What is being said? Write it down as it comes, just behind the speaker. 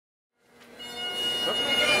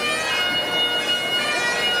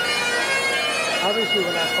see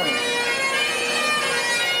when that's funny.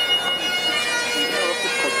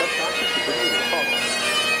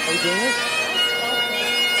 Are you doing this?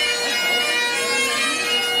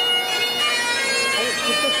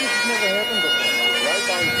 This has never happened before. Right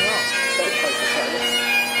by now. That's quite exciting.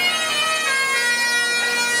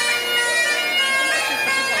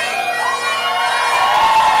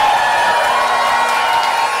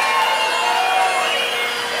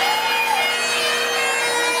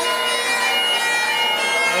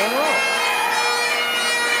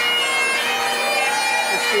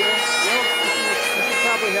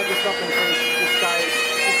 Probably have this up in case this guy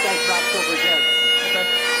drops over dead. Okay.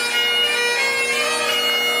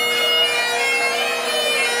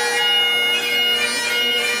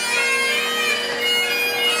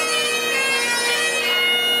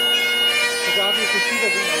 Because obviously she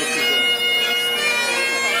doesn't know what she's doing.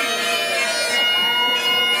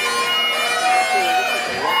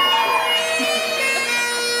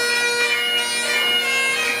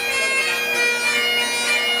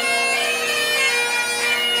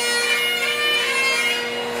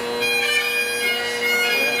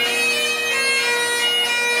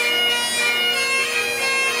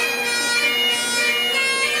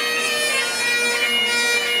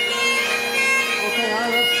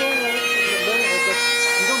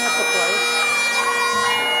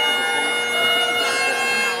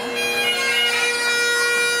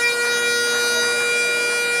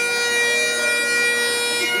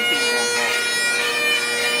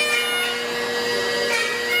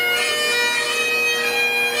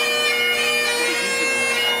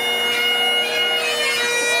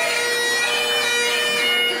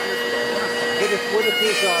 What if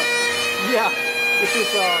this, yeah, this is,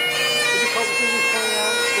 what do you call the thing he's playing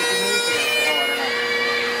on? There's a name for that. Oh, I don't know.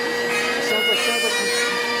 It sounds like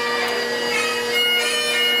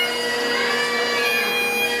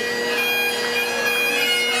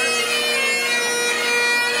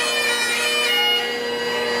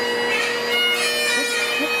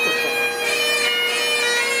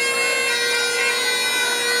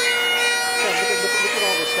look at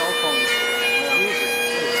all the cell phones. Jesus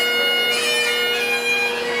Christ.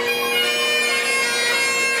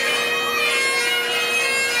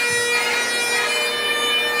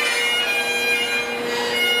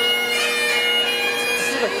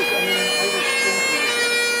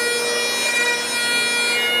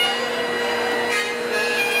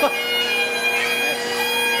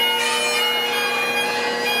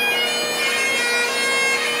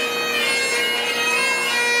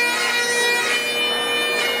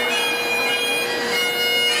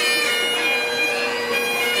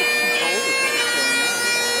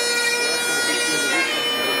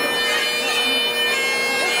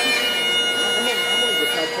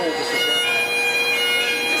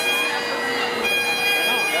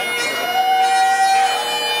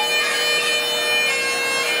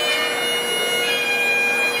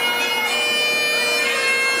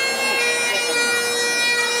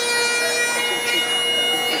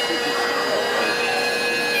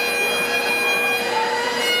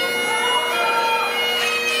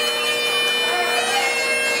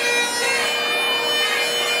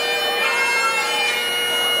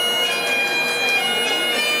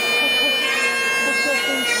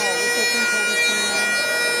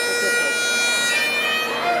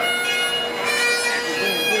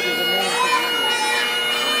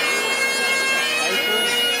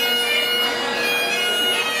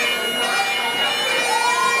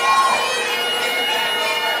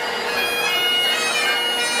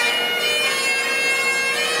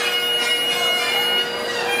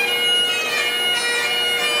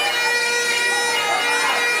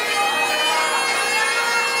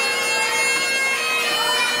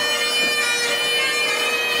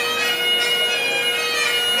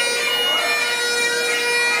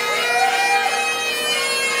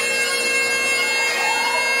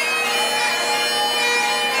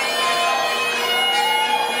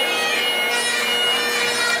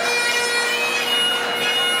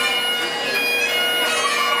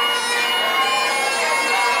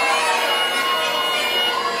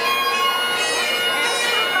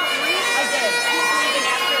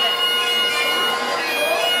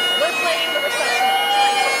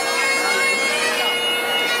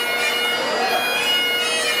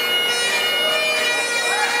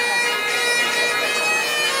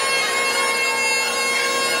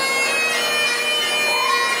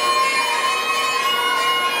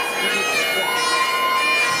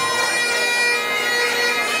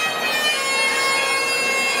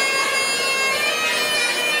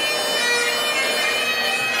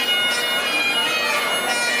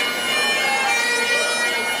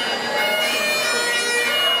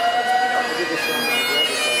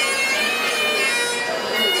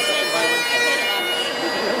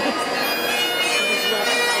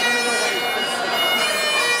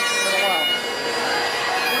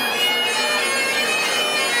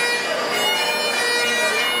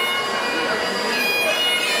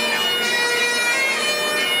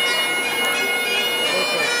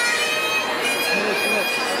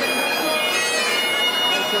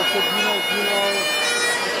 So do you know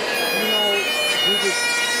who this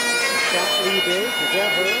fat lead is? Is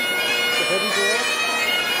that her? The heavy girl?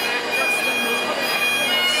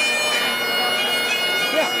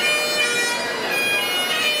 Yeah.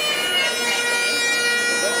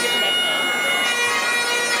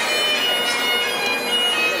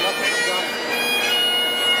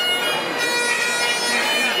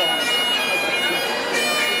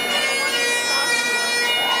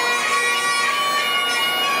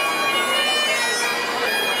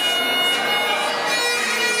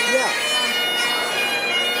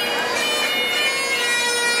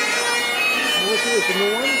 Melissa is the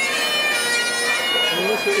new one?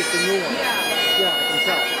 Melissa is the new one. Yeah, I can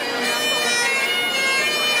tell.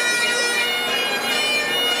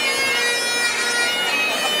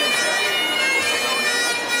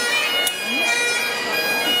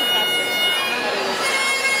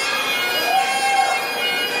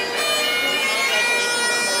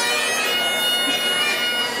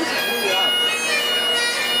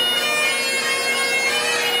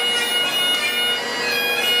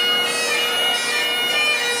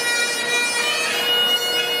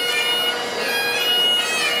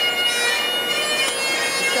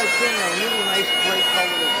 A really nice bright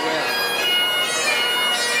color of red.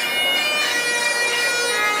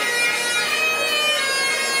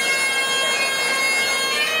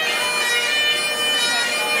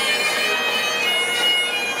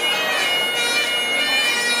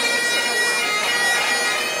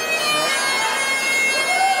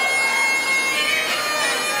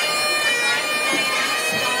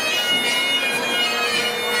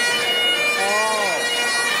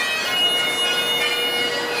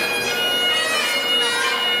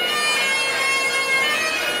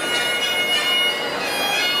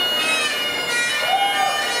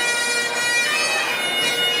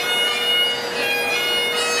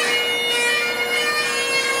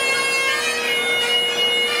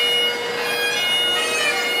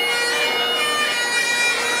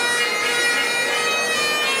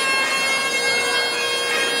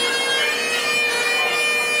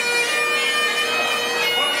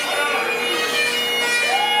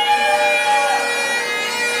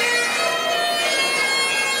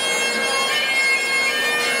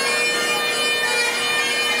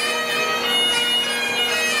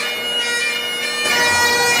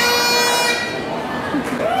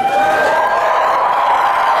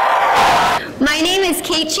 My name is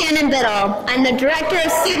Kate Shannon Biddle. I'm the Director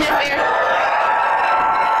of Student Affairs.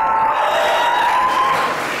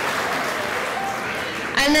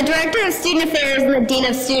 I'm the Director of Student Affairs and the Dean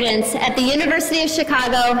of Students at the University of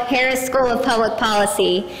Chicago Harris School of Public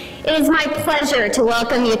Policy. It is my pleasure to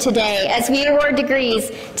welcome you today as we award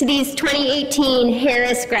degrees to these 2018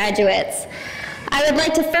 Harris graduates. I would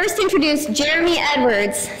like to first introduce Jeremy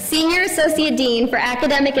Edwards, Senior Associate Dean for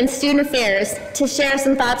Academic and Student Affairs, to share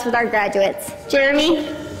some thoughts with our graduates. Jeremy?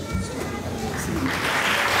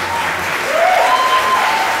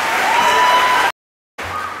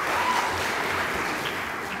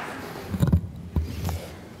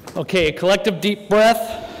 Okay, a collective deep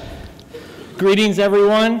breath. Greetings,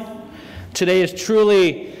 everyone. Today is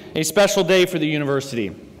truly a special day for the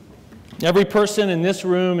university. Every person in this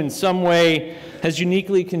room in some way has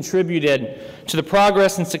uniquely contributed to the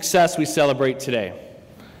progress and success we celebrate today.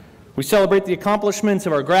 We celebrate the accomplishments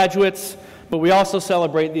of our graduates, but we also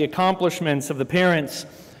celebrate the accomplishments of the parents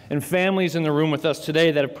and families in the room with us today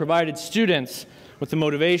that have provided students with the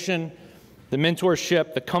motivation, the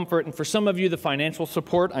mentorship, the comfort, and for some of you, the financial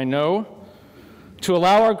support, I know, to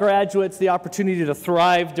allow our graduates the opportunity to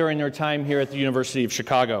thrive during their time here at the University of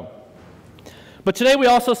Chicago. But today we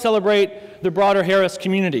also celebrate the broader Harris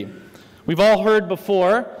community. We've all heard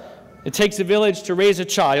before, it takes a village to raise a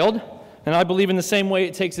child, and I believe in the same way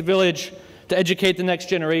it takes a village to educate the next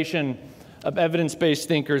generation of evidence-based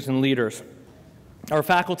thinkers and leaders. Our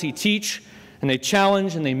faculty teach, and they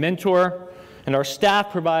challenge, and they mentor, and our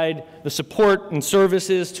staff provide the support and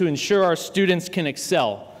services to ensure our students can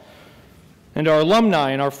excel. And our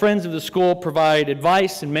alumni and our friends of the school provide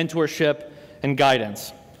advice and mentorship and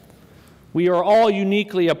guidance. We are all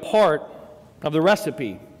uniquely a part of the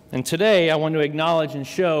recipe. And today, I want to acknowledge and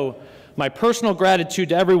show my personal gratitude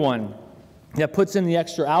to everyone that puts in the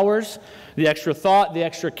extra hours, the extra thought, the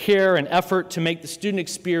extra care and effort to make the student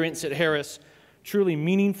experience at Harris truly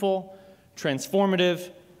meaningful,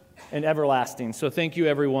 transformative, and everlasting. So thank you,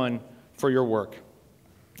 everyone, for your work.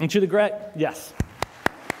 And to the yes.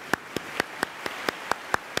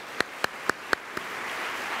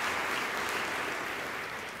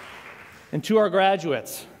 And to our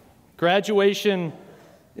graduates, graduation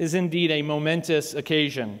is indeed a momentous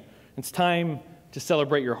occasion. It's time to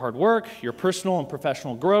celebrate your hard work, your personal and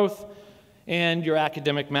professional growth, and your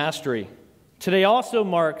academic mastery. Today also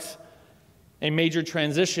marks a major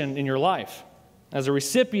transition in your life. As a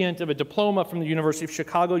recipient of a diploma from the University of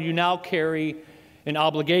Chicago, you now carry an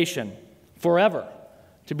obligation forever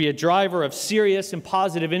to be a driver of serious and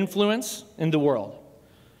positive influence in the world.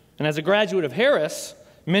 And as a graduate of Harris,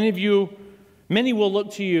 many will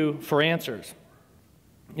look to you for answers.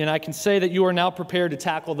 And I can say that you are now prepared to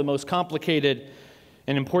tackle the most complicated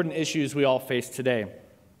and important issues we all face today.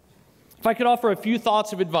 If I could offer a few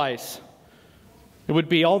thoughts of advice, it would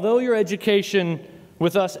be, although your education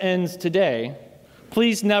with us ends today,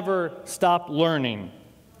 please never stop learning.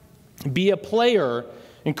 Be a player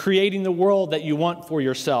in creating the world that you want for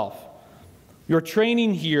yourself. Your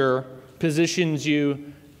training here positions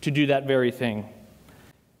you to do that very thing.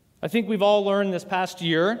 I think we've all learned this past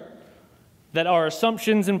year that our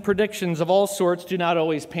assumptions and predictions of all sorts do not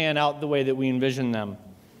always pan out the way that we envision them.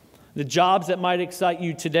 The jobs that might excite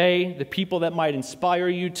you today, the people that might inspire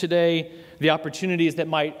you today, the opportunities that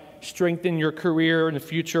might strengthen your career in the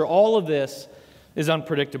future, all of this is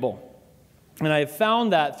unpredictable. And I have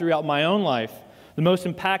found that throughout my own life, the most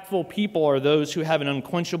impactful people are those who have an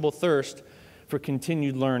unquenchable thirst for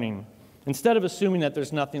continued learning, instead of assuming that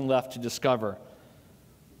there's nothing left to discover.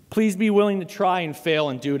 Please be willing to try and fail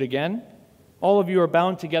and do it again. All of you are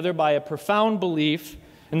bound together by a profound belief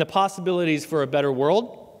in the possibilities for a better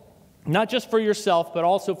world, not just for yourself, but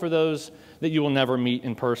also for those that you will never meet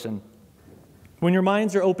in person. When your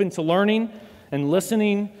minds are open to learning and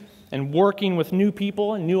listening and working with new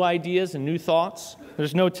people and new ideas and new thoughts,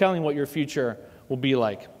 there's no telling what your future will be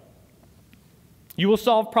like. You will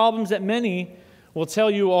solve problems that many will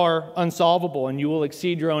tell you are unsolvable, and you will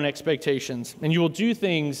exceed your own expectations, and you will do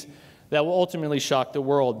things that will ultimately shock the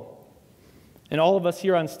world. And all of us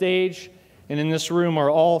here on stage and in this room are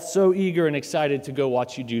all so eager and excited to go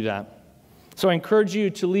watch you do that. So I encourage you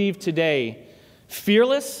to leave today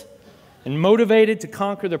fearless and motivated to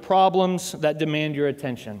conquer the problems that demand your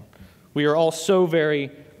attention. We are all so very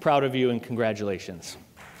proud of you, and congratulations.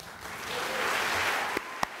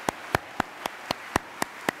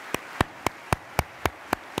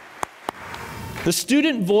 The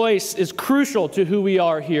student voice is crucial to who we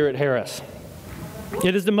are here at Harris.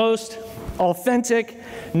 It is the most authentic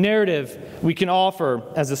narrative we can offer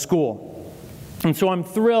as a school. And so I'm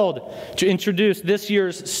thrilled to introduce this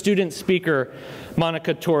year's student speaker,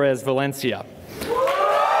 Monica Torres Valencia.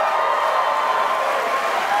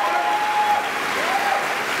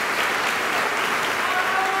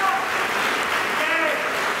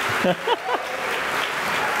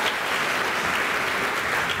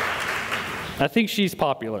 I think she's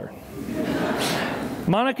popular.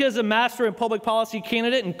 Monica is a Master in Public Policy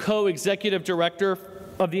candidate and co-executive director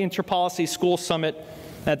of the Interpolicy School Summit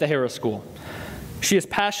at the Harris School. She is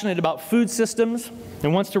passionate about food systems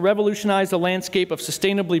and wants to revolutionize the landscape of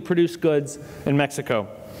sustainably produced goods in Mexico.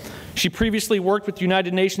 She previously worked with the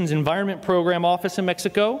United Nations Environment Program Office in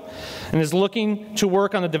Mexico and is looking to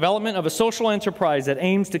work on the development of a social enterprise that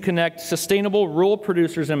aims to connect sustainable rural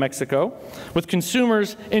producers in Mexico with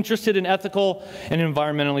consumers interested in ethical and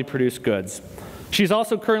environmentally produced goods. She's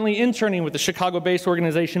also currently interning with the Chicago-based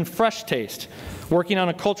organization Fresh Taste, working on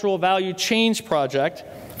a cultural value change project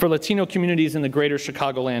for Latino communities in the greater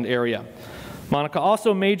Chicagoland area. Monica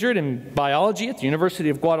also majored in biology at the University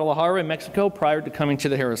of Guadalajara in Mexico prior to coming to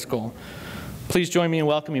the Harris School. Please join me in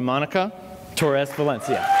welcoming Monica Torres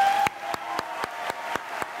Valencia.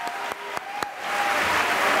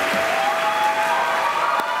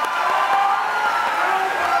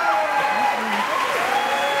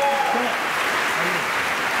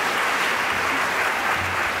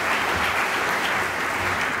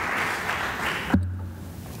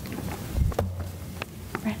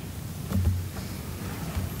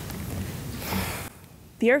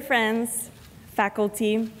 Dear friends,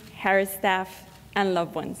 faculty, Harris staff, and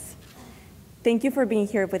loved ones, thank you for being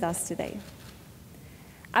here with us today.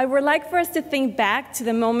 I would like for us to think back to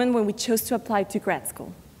the moment when we chose to apply to grad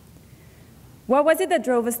school. What was it that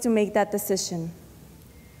drove us to make that decision?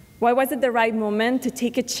 Why was it the right moment to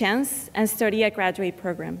take a chance and study a graduate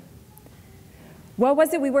program? What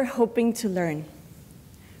was it we were hoping to learn?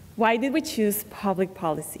 Why did we choose public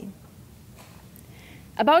policy?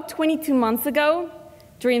 About 22 months ago,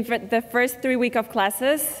 during the first 3 weeks of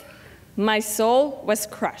classes, my soul was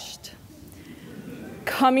crushed.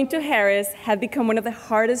 Coming to Harris had become one of the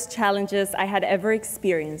hardest challenges I had ever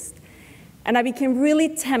experienced, and I became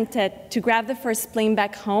really tempted to grab the first plane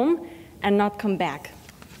back home and not come back.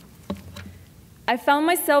 I found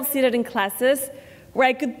myself seated in classes where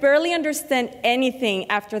I could barely understand anything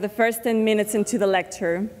after the first 10 minutes into the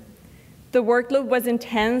lecture. The workload was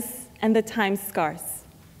intense and the time scarce.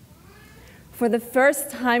 For the first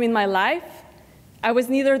time in my life, I was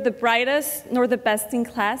neither the brightest nor the best in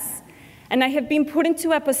class, and I have been put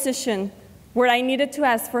into a position where I needed to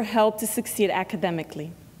ask for help to succeed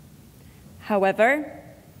academically. However,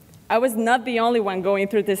 I was not the only one going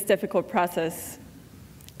through this difficult process.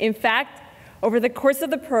 In fact, over the course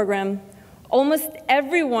of the program, almost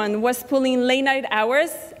everyone was pulling late-night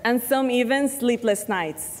hours and some even sleepless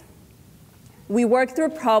nights. We worked through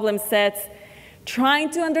problem sets, trying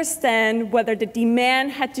to understand whether the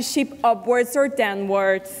demand had to shift upwards or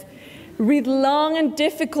downwards, read long and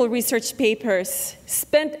difficult research papers,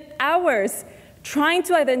 spent hours trying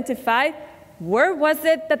to identify where was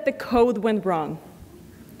it that the code went wrong.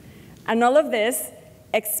 And all of this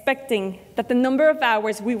expecting that the number of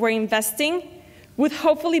hours we were investing would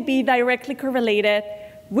hopefully be directly correlated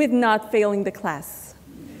with not failing the class.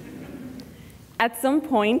 At some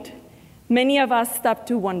point, many of us stopped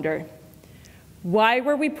to wonder, why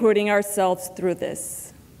were we putting ourselves through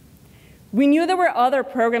this? We knew there were other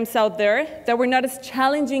programs out there that were not as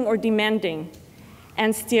challenging or demanding,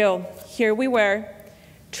 and still, here we were,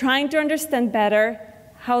 trying to understand better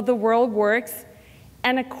how the world works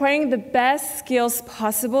and acquiring the best skills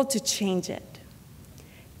possible to change it.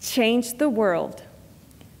 Change the world.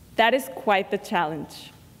 That is quite the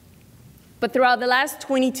challenge. But throughout the last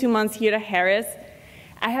 22 months here at Harris,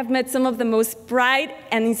 I have met some of the most bright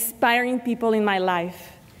and inspiring people in my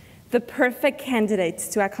life, the perfect candidates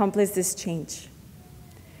to accomplish this change.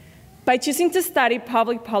 By choosing to study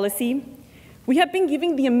public policy, we have been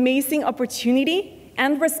given the amazing opportunity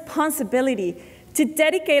and responsibility to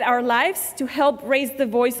dedicate our lives to help raise the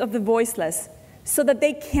voice of the voiceless so that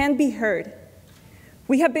they can be heard.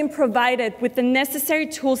 We have been provided with the necessary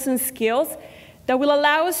tools and skills that will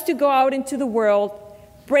allow us to go out into the world,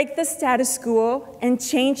 break the status quo, and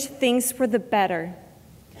change things for the better.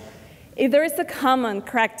 If there is a common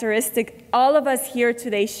characteristic all of us here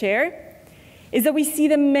today share, is that we see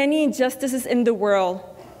the many injustices in the world,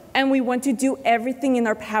 and we want to do everything in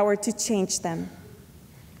our power to change them.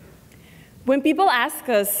 When people ask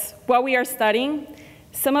us what we are studying,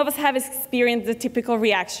 some of us have experienced the typical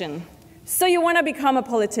reaction. So you want to become a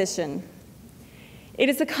politician? It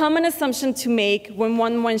is a common assumption to make when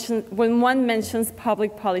one mentions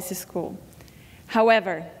public policy school.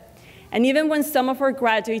 However, and even when some of our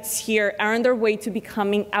graduates here are on their way to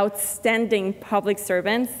becoming outstanding public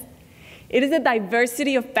servants, it is the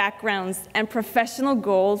diversity of backgrounds and professional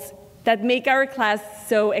goals that make our class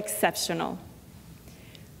so exceptional.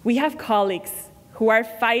 We have colleagues who are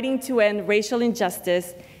fighting to end racial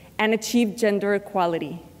injustice and achieve gender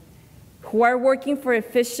equality, who are working for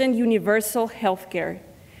efficient universal healthcare,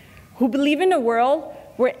 who believe in a world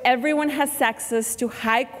where everyone has access to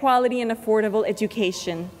high quality and affordable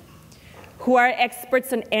education, who are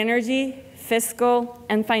experts on energy, fiscal,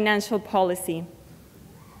 and financial policy,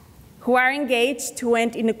 who are engaged to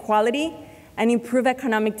end inequality and improve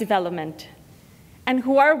economic development, and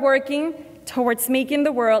who are working towards making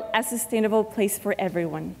the world a sustainable place for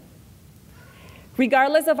everyone.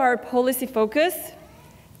 Regardless of our policy focus,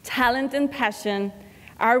 talent and passion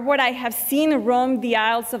are what I have seen roam the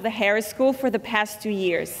aisles of the Harris School for the past 2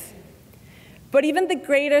 years. But even the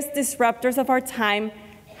greatest disruptors of our time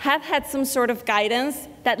have had some sort of guidance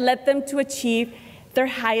that led them to achieve their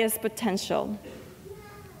highest potential.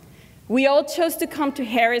 We all chose to come to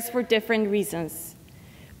Harris for different reasons,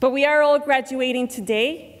 but we are all graduating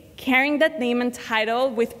today carrying that name and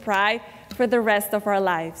title with pride for the rest of our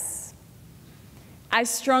lives. I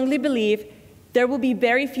strongly believe there will be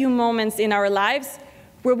very few moments in our lives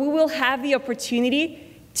where we will have the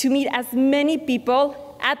opportunity to meet as many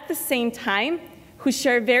people at the same time who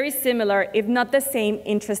share very similar, if not the same,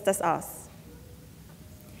 interests as us.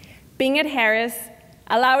 Being at Harris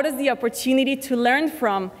allowed us the opportunity to learn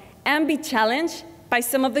from and be challenged by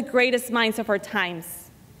some of the greatest minds of our times.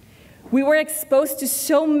 We were exposed to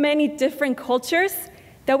so many different cultures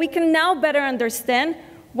that we can now better understand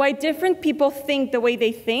why different people think the way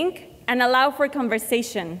they think and allow for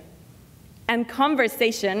conversation. And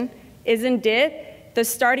conversation is indeed the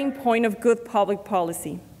starting point of good public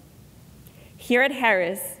policy. Here at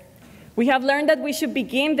Harris, we have learned that we should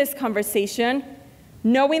begin this conversation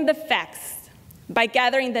knowing the facts by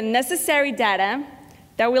gathering the necessary data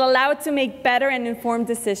that will allow us to make better and informed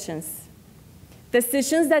decisions.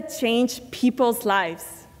 Decisions that change people's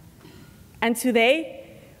lives. And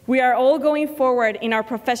today, we are all going forward in our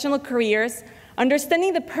professional careers,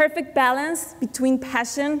 understanding the perfect balance between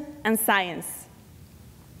passion and science.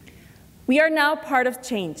 We are now part of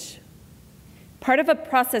change, part of a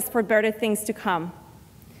process for better things to come.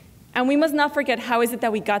 And we must not forget how is it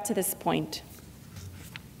that we got to this point.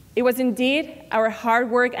 It was indeed our hard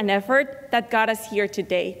work and effort that got us here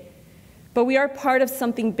today. But we are part of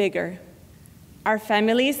something bigger. Our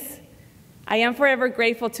families, I am forever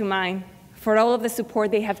grateful to mine for all of the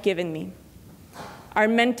support they have given me. Our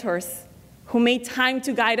mentors, who made time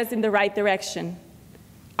to guide us in the right direction.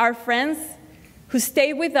 Our friends, who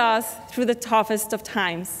stayed with us through the toughest of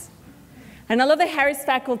times. And all of the Harris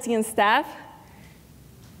faculty and staff,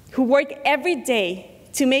 who work every day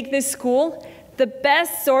to make this school the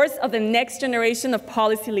best source of the next generation of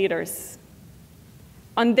policy leaders.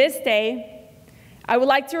 On this day, I would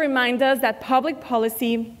like to remind us that public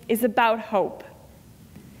policy is about hope.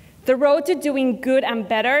 The road to doing good and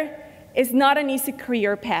better is not an easy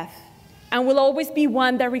career path, and will always be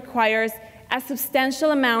one that requires a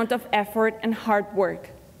substantial amount of effort and hard work.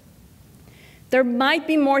 There might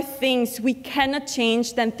be more things we cannot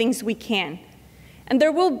change than things we can. And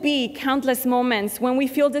there will be countless moments when we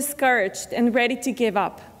feel discouraged and ready to give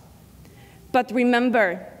up. But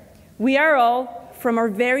remember, we are all from our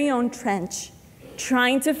very own trench,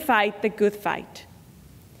 trying to fight the good fight.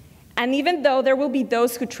 And even though there will be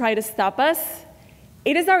those who try to stop us,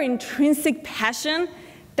 it is our intrinsic passion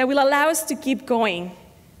that will allow us to keep going.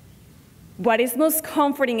 What is most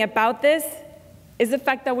comforting about this is the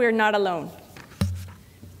fact that we are not alone.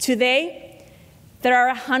 Today, there are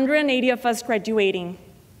 180 of us graduating,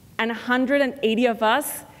 and 180 of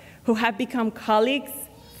us who have become colleagues,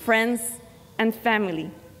 friends, and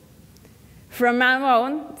family. From now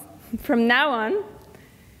on,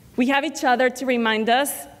 we have each other to remind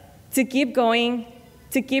us to keep going,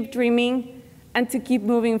 to keep dreaming, and to keep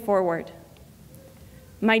moving forward.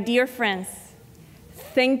 My dear friends,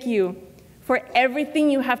 thank you for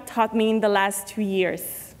everything you have taught me in the last 2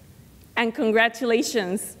 years. And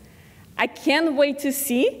congratulations. I can't wait to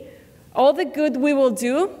see all the good we will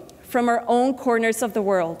do from our own corners of the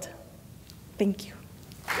world. Thank you.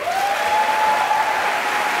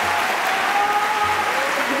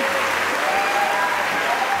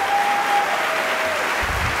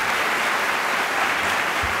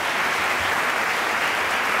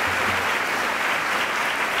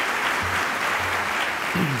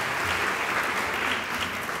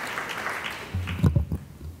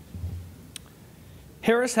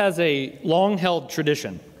 Harris has a long-held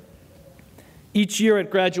tradition. Each year at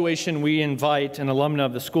graduation, we invite an alumna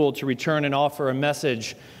of the school to return and offer a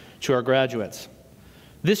message to our graduates.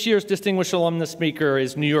 This year's distinguished alumna speaker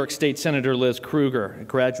is New York State Senator Liz Krueger, a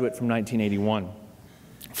graduate from 1981.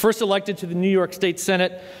 First elected to the New York State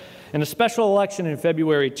Senate in a special election in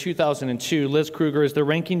February 2002, Liz Krueger is the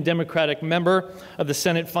ranking Democratic member of the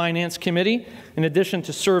Senate Finance Committee, in addition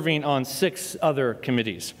to serving on 6 other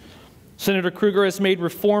committees. Senator Krueger has made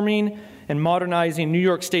reforming and modernizing New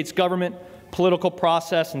York State's government, political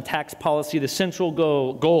process, and tax policy the central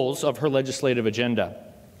goals of her legislative agenda.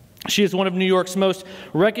 She is one of New York's most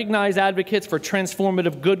recognized advocates for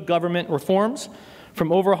transformative good government reforms,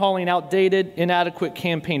 from overhauling outdated, inadequate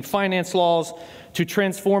campaign finance laws to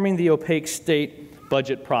transforming the opaque state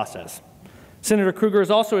budget process. Senator Krueger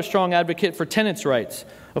is also a strong advocate for tenants' rights,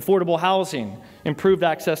 affordable housing, improved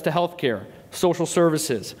access to health care, social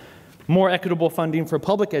services, more equitable funding for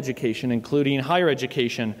public education, including higher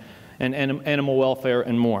education and animal welfare,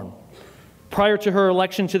 and more. Prior to her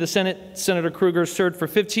election to the Senate, Senator Krueger served for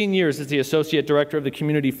 15 years as the Associate Director of the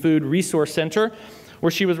Community Food Resource Center,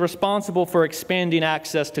 where she was responsible for expanding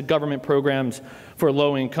access to government programs for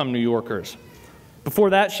low-income New Yorkers. Before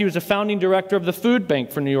that, she was a founding director of the Food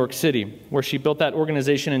Bank for New York City, where she built that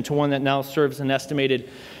organization into one that now serves an estimated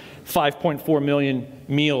 5.4 million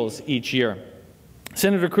meals each year.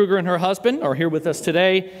 Senator Krueger and her husband are here with us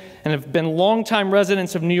today and have been longtime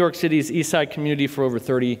residents of New York City's East Side community for over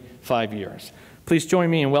 35 years. Please join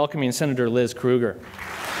me in welcoming Senator Liz Krueger.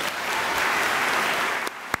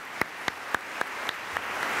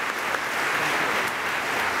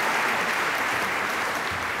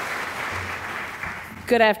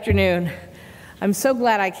 Good afternoon. I'm so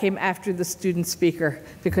glad I came after the student speaker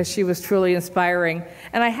because she was truly inspiring.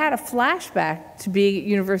 And I had a flashback to being at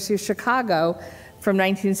University of Chicago from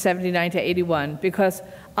 1979 to 81, because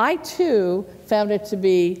I too found it to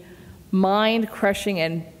be mind-crushing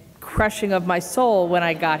and crushing of my soul when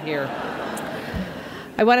I got here.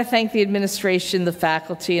 I want to thank the administration, the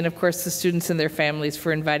faculty, and of course the students and their families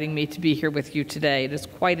for inviting me to be here with you today. It is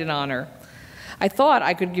quite an honor. I thought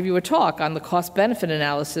I could give you a talk on the cost-benefit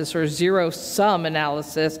analysis or zero-sum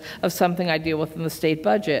analysis of something I deal with in the state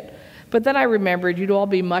budget, but then I remembered you'd all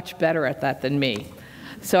be much better at that than me.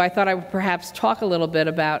 So I thought I would perhaps talk a little bit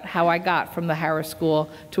about how I got from the Harris School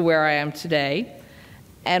to where I am today,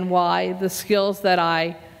 and why the skills that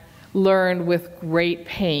I learned with great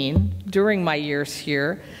pain during my years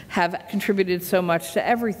here have contributed so much to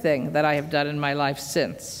everything that I have done in my life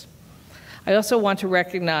since. I also want to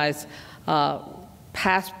recognize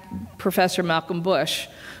past Professor Malcolm Bush,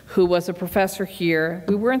 who was a professor here.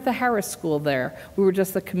 We weren't the Harris School there. We were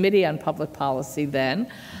just the Committee on Public Policy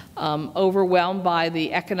then, overwhelmed by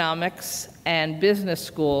the economics and business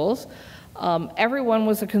schools. Everyone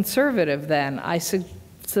was a conservative then. I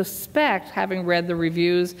suspect, having read the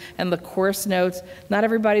reviews and the course notes, not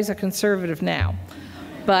everybody's a conservative now.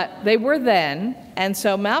 But they were then, and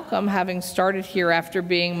so Malcolm, having started here after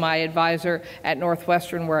being my advisor at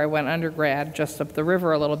Northwestern, where I went undergrad, just up the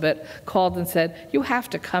river a little bit, called and said, you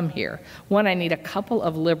have to come here. One, I need a couple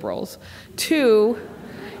of liberals. Two,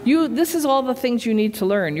 this is all the things you need to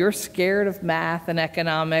learn. You're scared of math and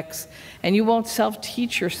economics, and you won't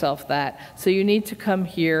self-teach yourself that. So you need to come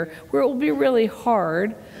here, where it will be really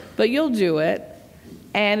hard, but you'll do it,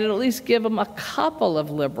 and it'll at least give them a couple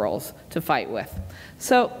of liberals to fight with.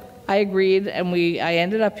 So I agreed, and I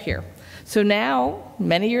ended up here. So now,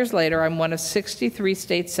 many years later, I'm one of 63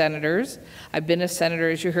 state senators. I've been a senator,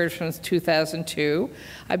 as you heard, since 2002.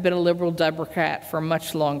 I've been a liberal Democrat for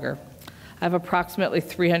much longer. I have approximately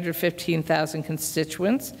 315,000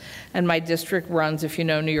 constituents, and my district runs, if you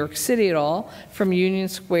know New York City at all, from Union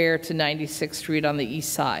Square to 96th Street on the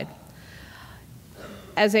east side.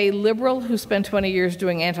 As a liberal who spent 20 years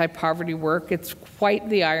doing anti-poverty work, it's quite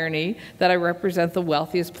the irony that I represent the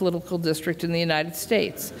wealthiest political district in the United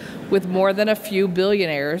States, with more than a few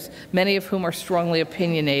billionaires, many of whom are strongly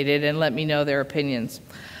opinionated and let me know their opinions.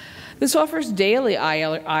 This offers daily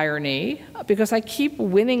irony because I keep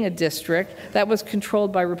winning a district that was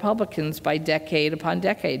controlled by Republicans by decade upon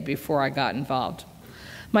decade before I got involved.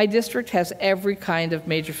 My district has every kind of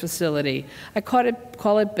major facility. I call it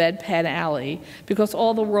Bedpan Alley because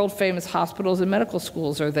all the world-famous hospitals and medical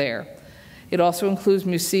schools are there. It also includes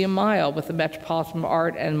Museum Mile with the Metropolitan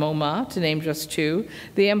Art and MoMA, to name just two,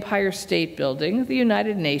 the Empire State Building, the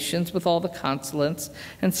United Nations with all the consulates,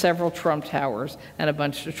 and several Trump towers and a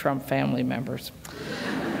bunch of Trump family members.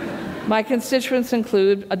 My constituents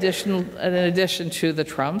include, in addition to the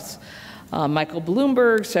Trumps, Michael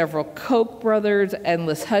Bloomberg, several Koch brothers,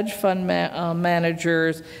 endless hedge fund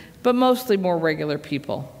managers, but mostly more regular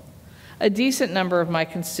people. A decent number of my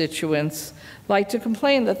constituents like to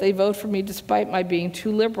complain that they vote for me despite my being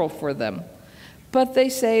too liberal for them. But they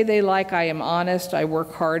say they like I am honest, I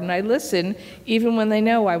work hard, and I listen even when they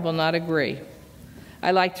know I will not agree.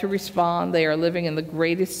 I like to respond. They are living in the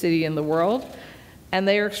greatest city in the world, and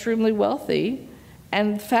they are extremely wealthy.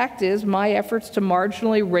 And the fact is, my efforts to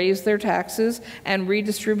marginally raise their taxes and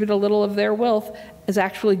redistribute a little of their wealth is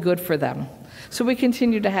actually good for them. So we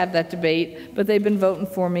continue to have that debate, but they've been voting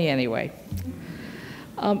for me anyway.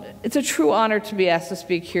 It's a true honor to be asked to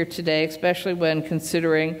speak here today, especially when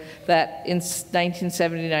considering that in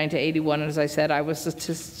 1979 to 81, as I said, I was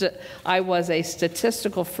a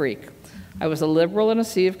statistical freak. I was a liberal in a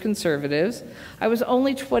sea of conservatives. I was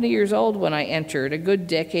only 20 years old when I entered, a good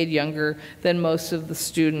decade younger than most of the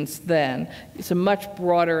students then. It's a much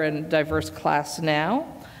broader and diverse class now.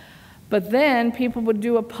 But then people would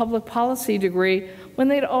do a public policy degree when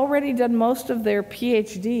they'd already done most of their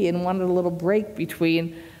PhD and wanted a little break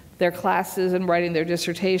between their classes and writing their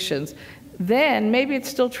dissertations. Then, maybe it's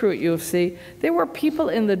still true at U of C, there were people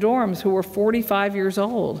in the dorms who were 45 years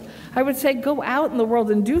old. I would say, go out in the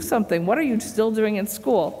world and do something. What are you still doing in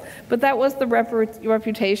school? But that was the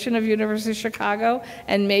reputation of University of Chicago,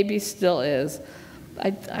 and maybe still is.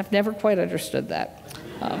 I've never quite understood that.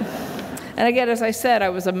 And again, as I said, I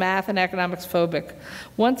was a math and economics phobic.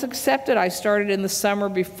 Once accepted, I started in the summer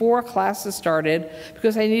before classes started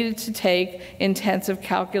because I needed to take intensive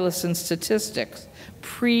calculus and statistics.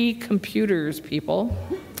 Pre-computers, people.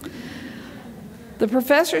 The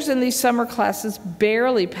professors in these summer classes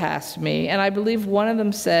barely passed me, and I believe one of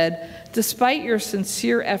them said, "Despite your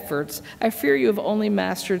sincere efforts, I fear you have only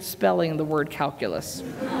mastered spelling the word calculus."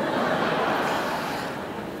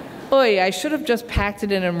 Oy, I should have just packed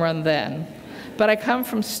it in and run then. But I come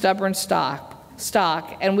from stubborn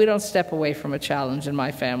stock, and we don't step away from a challenge in my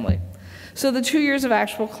family. So the 2 years of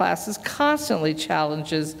actual classes constantly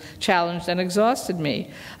challenged and exhausted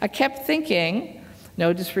me. I kept thinking,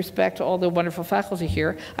 no disrespect to all the wonderful faculty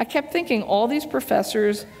here, I kept thinking all these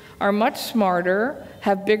professors are much smarter,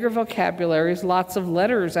 have bigger vocabularies, lots of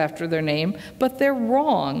letters after their name, but they're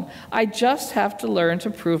wrong. I just have to learn to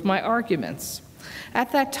prove my arguments.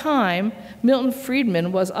 At that time, Milton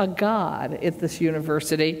Friedman was a god at this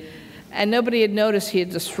university, and nobody had noticed he had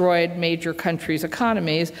destroyed major countries'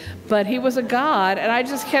 economies, but he was a god, and I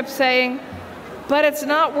just kept saying, but it's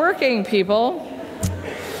not working, people.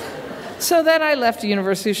 So then I left the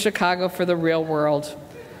University of Chicago for the real world.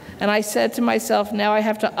 And I said to myself, now I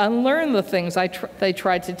have to unlearn the things they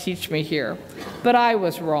tried to teach me here. But I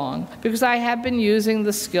was wrong, because I have been using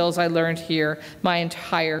the skills I learned here my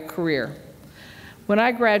entire career. When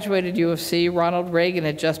I graduated U of C, Ronald Reagan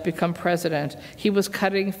had just become president. He was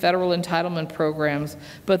cutting federal entitlement programs,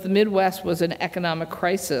 but the Midwest was in economic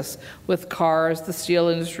crisis, with cars, the steel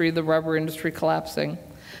industry, the rubber industry collapsing.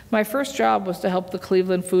 My first job was to help the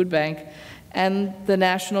Cleveland Food Bank and the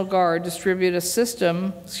National Guard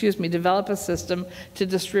develop a system to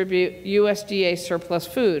distribute USDA surplus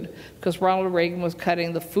food, because Ronald Reagan was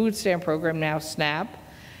cutting the food stamp program, now SNAP,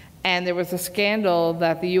 and there was a scandal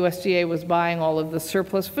that the USDA was buying all of the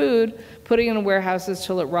surplus food, putting it in warehouses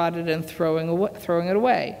till it rotted and throwing it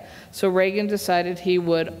away. So Reagan decided he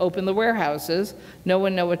would open the warehouses. No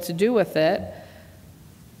one knew what to do with it.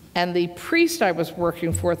 And the priest I was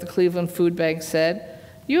working for at the Cleveland Food Bank said,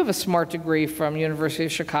 "You have a smart degree from University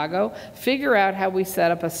of Chicago. Figure out how we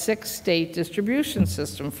set up a 6-state distribution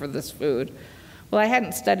system for this food." Well, I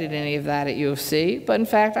hadn't studied any of that at U of C, but in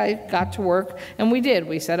fact, I got to work, and we did.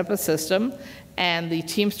 We set up a system, and the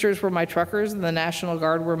Teamsters were my truckers, and the National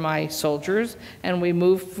Guard were my soldiers, and we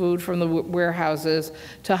moved food from the warehouses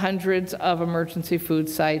to hundreds of emergency food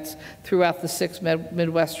sites throughout the 6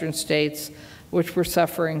 Midwestern states, which were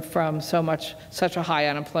suffering from such a high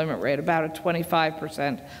unemployment rate, about a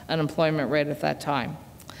 25% unemployment rate at that time.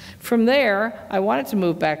 From there, I wanted to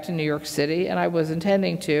move back to New York City, and I was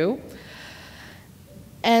intending to.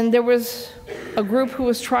 And there was a group who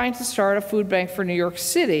was trying to start a food bank for New York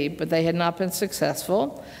City, but they had not been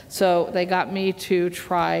successful. So they got me to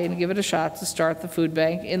try and give it a shot to start the food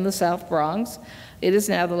bank in the South Bronx. It is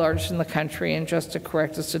now the largest in the country, and just to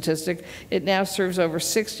correct a statistic, it now serves over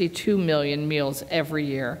 62 million meals every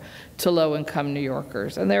year to low-income New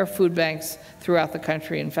Yorkers. And there are food banks throughout the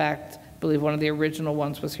country. In fact, I believe one of the original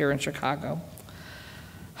ones was here in Chicago.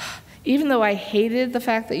 Even though I hated the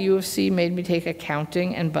fact that U of C made me take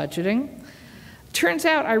accounting and budgeting, turns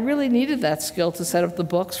out I really needed that skill to set up the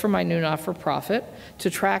books for my new not-for-profit, to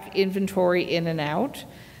track inventory in and out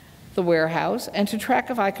the warehouse, and to track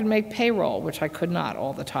if I could make payroll, which I could not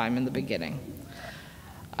all the time in the beginning.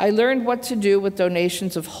 I learned what to do with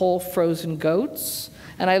donations of whole frozen goats,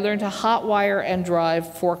 and I learned to hotwire and drive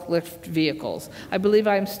forklift vehicles. I believe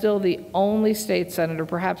I'm still the only state senator,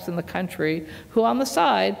 perhaps in the country, who on the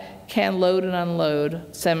side can load and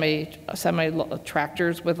unload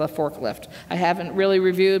semi-tractors with a forklift. I haven't really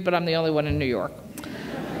reviewed, but I'm the only one in New York.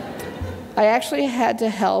 I actually had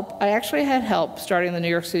help starting the New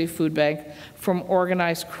York City Food Bank from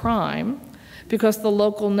organized crime, because the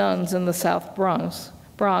local nuns in the South Bronx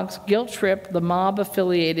guilt-tripped the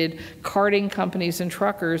mob-affiliated carting companies and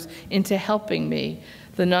truckers into helping me.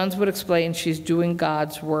 The nuns would explain, "She's doing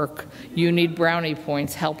God's work. You need brownie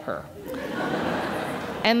points. Help her."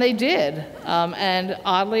 And they did. And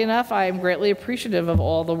oddly enough, I am greatly appreciative of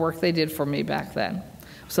all the work they did for me back then.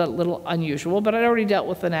 It's a little unusual, but I'd already dealt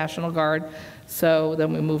with the National Guard, so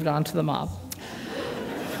then we moved on to the mob.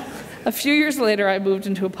 A few years later, I moved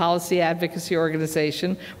into a policy advocacy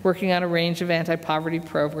organization working on a range of anti-poverty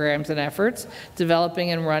programs and efforts,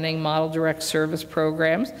 developing and running model direct service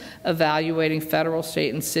programs, evaluating federal,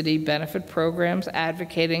 state, and city benefit programs,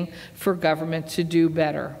 advocating for government to do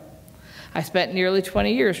better. I spent nearly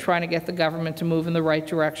 20 years trying to get the government to move in the right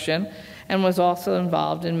direction, and was also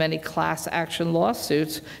involved in many class action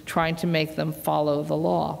lawsuits trying to make them follow the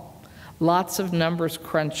law. Lots of numbers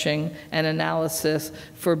crunching and analysis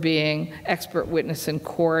for being expert witness in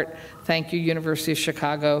court. Thank you, University of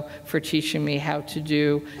Chicago, for teaching me how to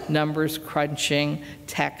do numbers crunching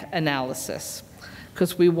tech analysis,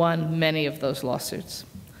 because we won many of those lawsuits.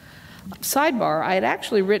 Sidebar, I had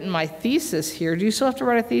actually written my thesis here. Do you still have to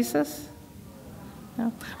write a thesis?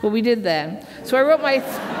 No? Well, we did then. So I wrote my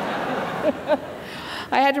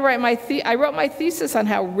I wrote my thesis on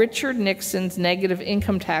how Richard Nixon's negative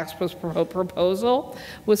income tax proposal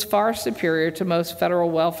was far superior to most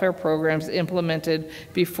federal welfare programs implemented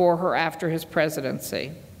before or after his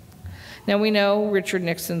presidency. Now, we know Richard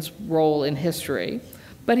Nixon's role in history,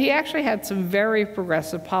 but he actually had some very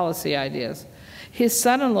progressive policy ideas. His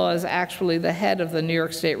son-in-law is actually the head of the New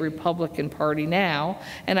York State Republican Party now,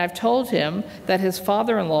 and I've told him that his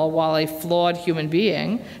father-in-law, while a flawed human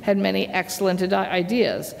being, had many excellent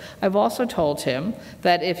ideas. I've also told him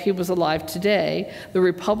that if he was alive today, the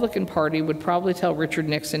Republican Party would probably tell Richard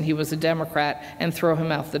Nixon he was a Democrat and throw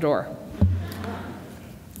him out the door.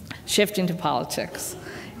 Shifting to politics.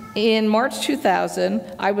 In March 2000,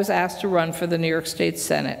 I was asked to run for the New York State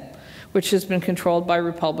Senate, which has been controlled by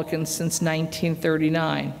Republicans since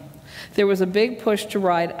 1939. There was a big push to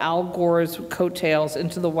ride Al Gore's coattails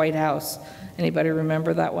into the White House. Anybody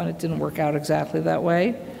remember that one? It didn't work out exactly that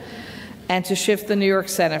way. And to shift the New York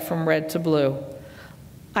Senate from red to blue.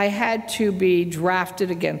 I had to be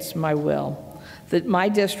drafted against my will. That my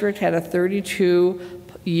district had a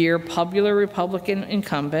 32-year popular Republican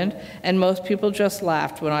incumbent, and most people just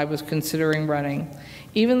laughed when I was considering running.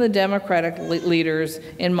 Even the Democratic leaders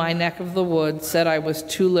in my neck of the woods said I was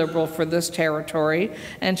too liberal for this territory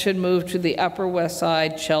and should move to the Upper West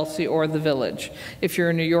Side, Chelsea, or the Village. If you're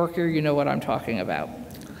a New Yorker, you know what I'm talking about.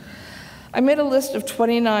 I made a list of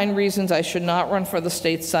 29 reasons I should not run for the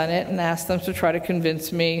state Senate and asked them to try to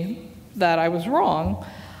convince me that I was wrong.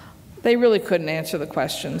 They really couldn't answer the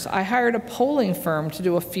questions. I hired a polling firm to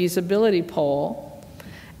do a feasibility poll.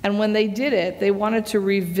 And when they did it, they wanted to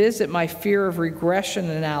revisit my fear of regression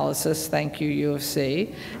analysis, thank you, U of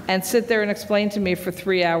C, and sit there and explain to me for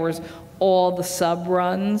 3 hours all the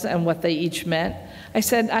sub-runs and what they each meant. I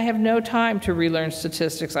said, I have no time to relearn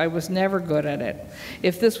statistics. I was never good at it.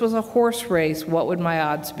 If this was a horse race, what would my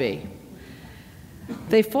odds be?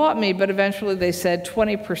 They fought me, but eventually they said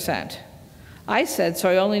 20%. I said, so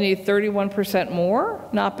I only need 31% more?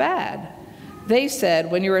 Not bad. They said,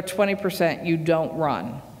 when you're at 20%, you don't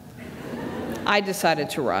run. I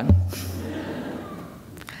decided to run.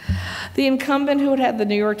 The incumbent, who had had the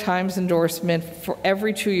New York Times endorsement for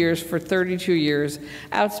every 2 years for 32 years,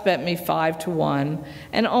 outspent me 5-1,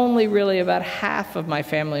 and only really about half of my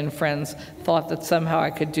family and friends thought that somehow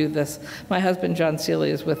I could do this. My husband, John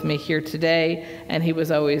Seeley, is with me here today, and he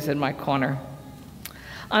was always in my corner.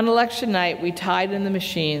 On election night, we tied in the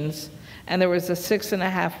machines, and there was a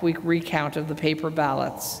 6.5-week recount of the paper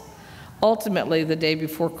ballots. Ultimately, the day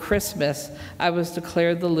before Christmas, I was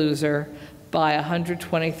declared the loser by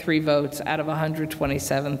 123 votes out of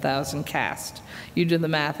 127,000 cast. You do the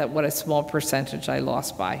math at what a small percentage I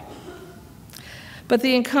lost by. But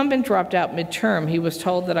the incumbent dropped out midterm. He was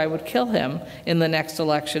told that I would kill him in the next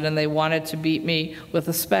election, and they wanted to beat me with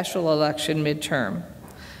a special election midterm.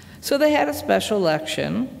 So they had a special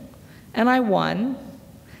election, and I won.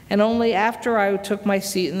 And only after I took my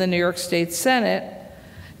seat in the New York State Senate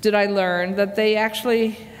did I learn that they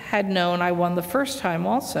actually had known I won the first time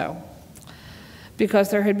also, because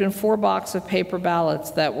there had been 4 boxes of paper ballots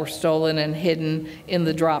that were stolen and hidden in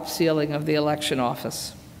the drop ceiling of the election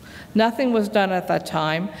office. Nothing was done at that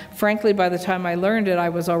time. Frankly, by the time I learned it, I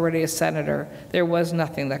was already a senator. There was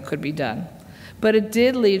nothing that could be done. But it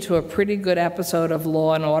did lead to a pretty good episode of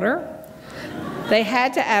Law and Order. They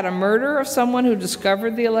had to add a murder of someone who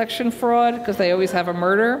discovered the election fraud, because they always have a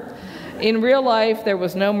murder. In real life, there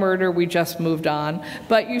was no murder, we just moved on.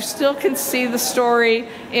 But you still can see the story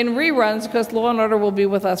in reruns, because Law and Order will be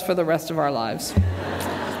with us for the rest of our lives.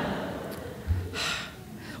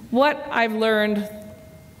 What I've learned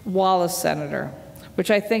while a senator,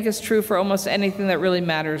 which I think is true for almost anything that really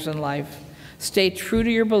matters in life: stay true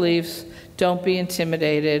to your beliefs, don't be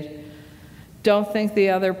intimidated, don't think the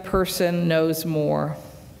other person knows more.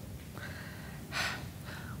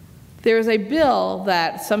 There's a bill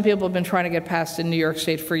that some people have been trying to get passed in New York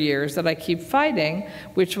State for years that I keep fighting,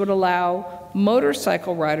 which would allow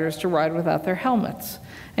motorcycle riders to ride without their helmets.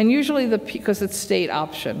 And usually, because it's state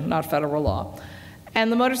option, not federal law.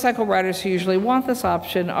 And the motorcycle riders who usually want this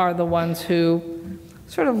option are the ones who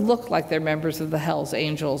sort of look like they're members of the Hells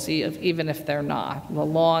Angels, even if they're not. The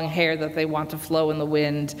long hair that they want to flow in the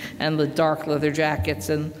wind, and the dark leather jackets,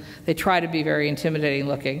 and they try to be very intimidating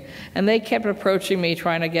looking. And they kept approaching me,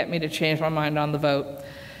 trying to get me to change my mind on the vote.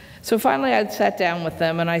 So finally I sat down with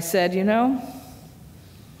them and I said, you know,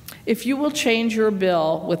 if you will change your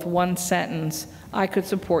bill with 1 sentence, I could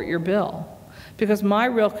support your bill. Because my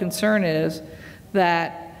real concern is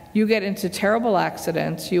that you get into terrible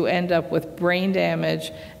accidents, you end up with brain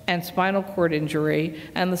damage and spinal cord injury,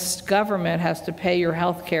 and the government has to pay your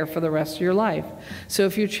health care for the rest of your life. So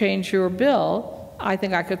if you change your bill, I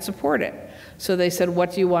think I could support it. So they said,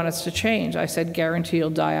 what do you want us to change? I said, guarantee you'll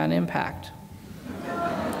die on impact.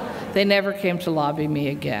 They never came to lobby me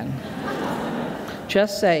again.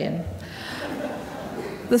 Just saying.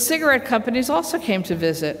 The cigarette companies also came to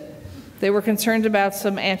visit. They were concerned about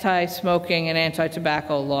some anti-smoking and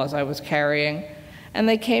anti-tobacco laws I was carrying. And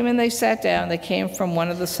they came and they sat down. They came from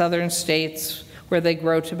one of the southern states where they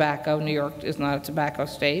grow tobacco. New York is not a tobacco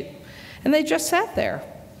state. And they just sat there.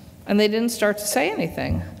 And they didn't start to say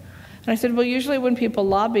anything. And I said, well, usually when people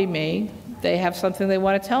lobby me, they have something they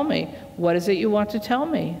want to tell me. What is it you want to tell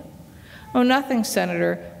me? Oh, nothing,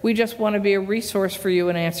 Senator. We just want to be a resource for you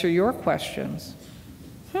and answer your questions.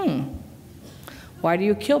 Why do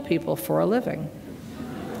you kill people for a living?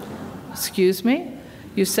 Excuse me?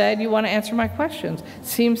 You said you want to answer my questions.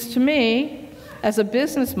 Seems to me, as a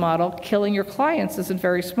business model, killing your clients isn't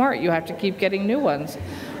very smart. You have to keep getting new ones.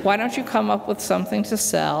 Why don't you come up with something to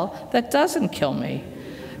sell that doesn't kill me?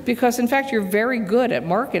 Because in fact, you're very good at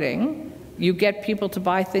marketing. You get people to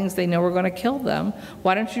buy things they know are going to kill them.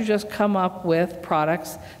 Why don't you just come up with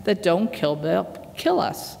products that don't kill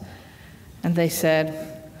us? And they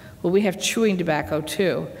said, well, we have chewing tobacco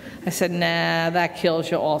too. I said, nah, that kills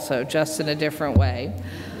you also, just in a different way.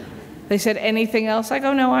 They said, anything else? I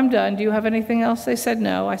go, no, I'm done. Do you have anything else? They said,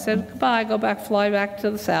 no. I said, goodbye, go back, fly back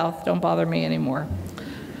to the South. Don't bother me anymore.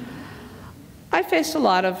 I faced a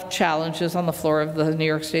lot of challenges on the floor of the New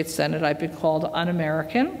York State Senate. I've been called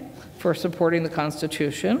un-American for supporting the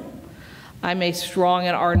Constitution. I'm a strong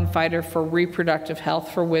and ardent fighter for reproductive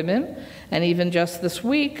health for women. And even just this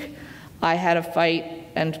week, I had a fight,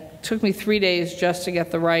 and it took me 3 days just to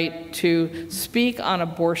get the right to speak on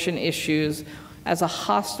abortion issues as a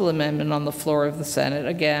hostile amendment on the floor of the Senate.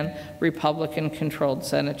 Again, Republican-controlled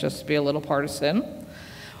Senate, just to be a little partisan.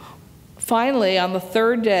 Finally, on the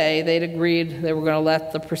third day, they'd agreed they were going to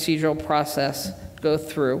let the procedural process go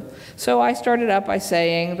through. So I started up by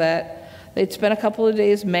saying that they'd spent a couple of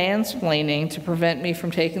days mansplaining to prevent me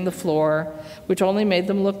from taking the floor, which only made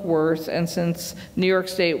them look worse. And since New York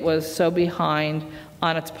State was so behind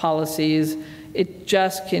on its policies, it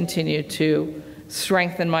just continued to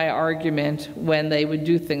strengthen my argument when they would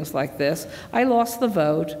do things like this. I lost the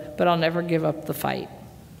vote, but I'll never give up the fight.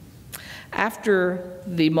 After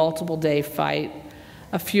the multiple-day fight,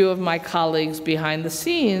 a few of my colleagues behind the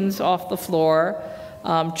scenes off the floor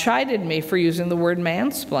chided me for using the word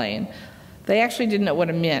mansplain. They actually didn't know what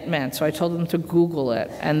it meant, so I told them to Google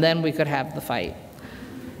it, and then we could have the fight.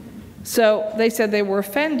 So they said they were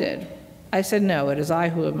offended. I said, no, it is I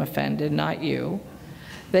who am offended, not you.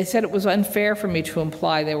 They said it was unfair for me to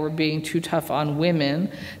imply they were being too tough on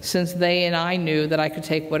women, since they and I knew that I could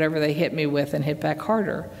take whatever they hit me with and hit back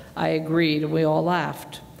harder. I agreed, and we all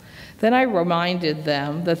laughed. Then I reminded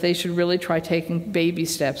them that they should really try taking baby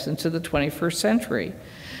steps into the 21st century,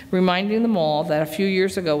 reminding them all that a few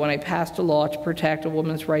years ago when I passed a law to protect a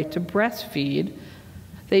woman's right to breastfeed,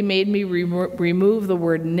 they made me remove the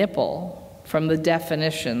word nipple from the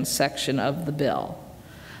definitions section of the bill.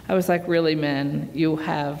 I was like, really, men, you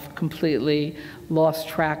have completely lost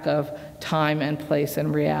track of time and place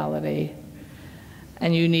and reality,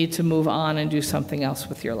 and you need to move on and do something else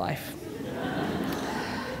with your life.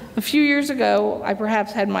 A few years ago, I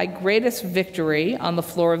perhaps had my greatest victory on the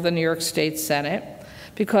floor of the New York State Senate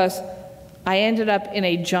because I ended up in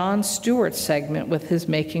a Jon Stewart segment with his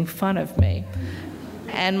making fun of me.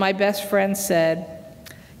 And my best friend said,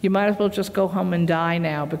 you might as well just go home and die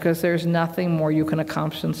now, because there's nothing more you can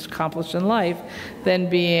accomplish in life than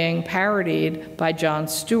being parodied by Jon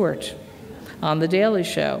Stewart on The Daily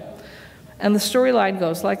Show. And the storyline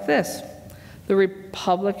goes like this. The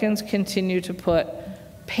Republicans continue to put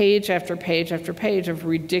page after page after page of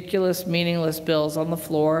ridiculous, meaningless bills on the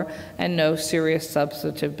floor and no serious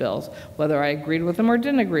substantive bills, whether I agreed with them or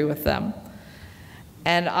didn't agree with them.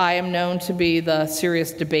 And I am known to be the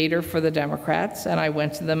serious debater for the Democrats, and I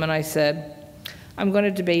went to them and I said, I'm going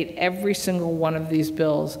to debate every single one of these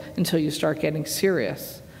bills until you start getting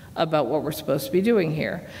serious about what we're supposed to be doing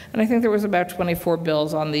here. And I think there was about 24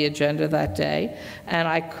 bills on the agenda that day, and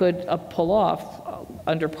I could pull off,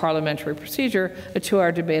 under parliamentary procedure, a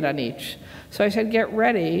 2-hour debate on each. So I said, get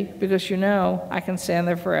ready, because you know I can stand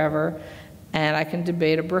there forever, and I can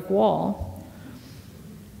debate a brick wall.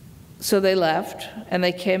 So they left, and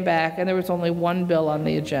they came back, and there was only one bill on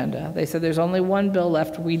the agenda. They said, there's only one bill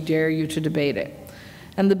left, we dare you to debate it.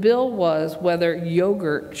 And the bill was whether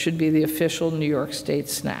yogurt should be the official New York State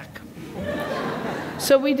snack.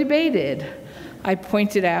 So we debated. I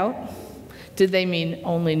pointed out, did they mean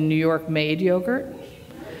only New York-made yogurt?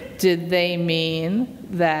 Did they mean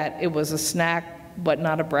that it was a snack but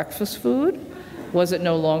not a breakfast food? Was it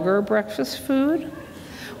no longer a breakfast food?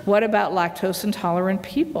 What about lactose-intolerant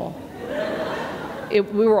people?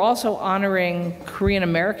 We were also honoring Korean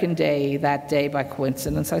American Day that day by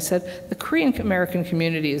coincidence. I said, the Korean American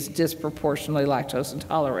community is disproportionately lactose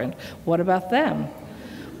intolerant. What about them?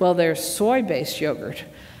 Well, there's soy-based yogurt.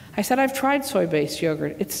 I said, I've tried soy-based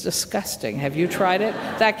yogurt. It's disgusting. Have you tried it?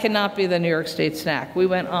 That cannot be the New York State snack. We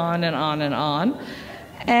went on and on and on,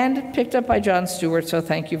 and picked up by Jon Stewart, so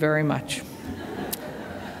thank you very much.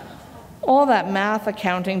 All that math,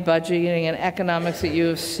 accounting, budgeting, and economics at U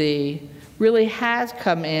of C really has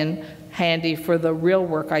come in handy for the real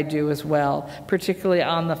work I do as well, particularly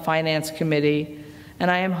on the Finance Committee. And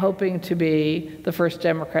I am hoping to be the first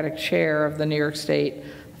Democratic chair of the New York State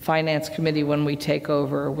Finance Committee when we take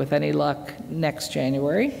over, with any luck, next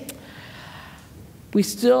January. I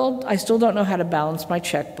still don't know how to balance my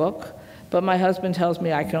checkbook, but my husband tells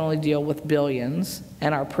me I can only deal with billions,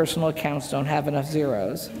 and our personal accounts don't have enough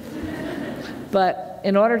zeros. But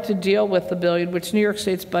in order to deal with the billion, which New York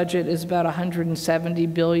State's budget is about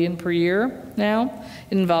 $170 billion per year now,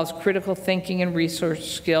 it involves critical thinking and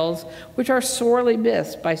research skills, which are sorely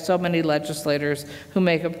missed by so many legislators who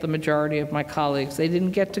make up the majority of my colleagues. They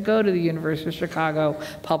didn't get to go to the University of Chicago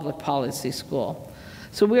Public Policy School.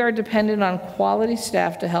 So we are dependent on quality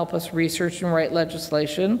staff to help us research and write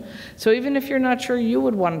legislation. So even if you're not sure you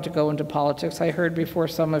would want to go into politics, I heard before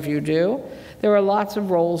some of you do, there are lots of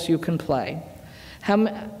roles you can play.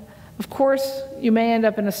 Of course, you may end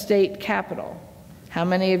up in a state capital. How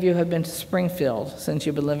many of you have been to Springfield since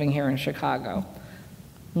you've been living here in Chicago?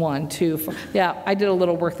 1, 2, 4. Yeah, I did a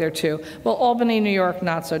little work there too. Well, Albany, New York,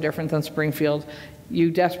 not so different than Springfield.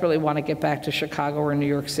 You desperately want to get back to Chicago or New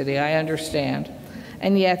York City, I understand.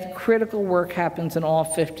 And yet, critical work happens in all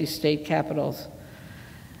 50 state capitals.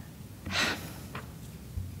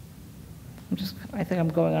 I think I'm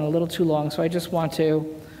going on a little too long, so I just want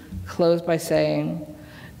to close by saying,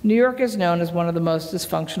 New York is known as one of the most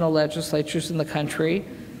dysfunctional legislatures in the country.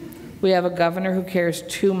 We have a governor who cares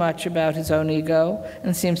too much about his own ego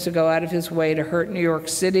and seems to go out of his way to hurt New York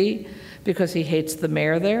City because he hates the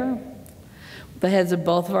mayor there. The heads of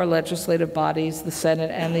both of our legislative bodies, the Senate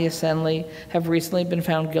and the Assembly, have recently been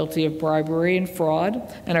found guilty of bribery and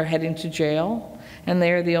fraud and are heading to jail. And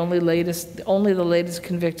they are the only the latest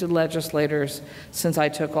convicted legislators since I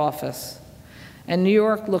took office. And New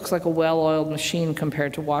York looks like a well-oiled machine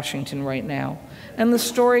compared to Washington right now. And the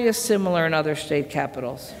story is similar in other state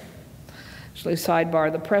capitals. Actually,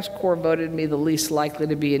 sidebar, the press corps voted me the least likely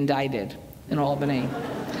to be indicted in Albany.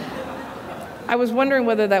 I was wondering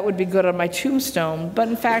whether that would be good on my tombstone, but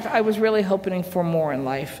in fact, I was really hoping for more in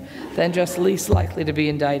life than just least likely to be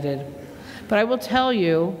indicted. But I will tell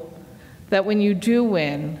you that when you do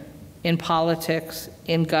win in politics,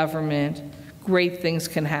 in government, great things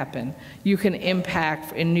can happen. You can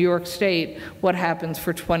impact, in New York State, what happens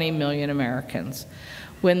for 20 million Americans.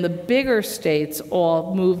 When the bigger states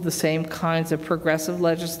all move the same kinds of progressive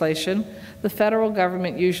legislation, the federal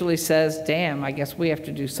government usually says, damn, I guess we have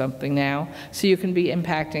to do something now, so you can be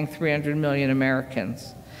impacting 300 million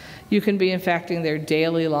Americans. You can be impacting their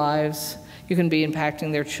daily lives. You can be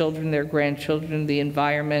impacting their children, their grandchildren, the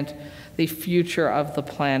environment, the future of the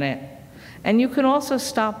planet. And you can also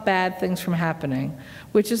stop bad things from happening,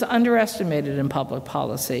 which is underestimated in public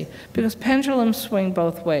policy, because pendulums swing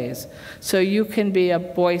both ways. So you can be a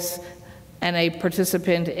voice and a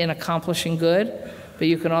participant in accomplishing good, but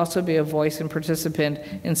you can also be a voice and participant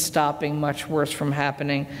in stopping much worse from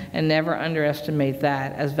happening, and never underestimate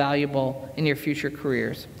that as valuable in your future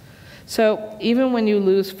careers. So even when you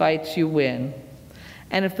lose fights, you win.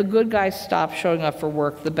 And if the good guys stop showing up for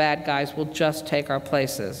work, the bad guys will just take our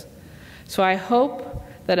places. So I hope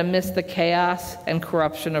that amidst the chaos and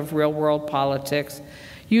corruption of real-world politics,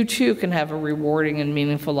 you too can have a rewarding and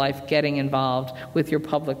meaningful life getting involved with your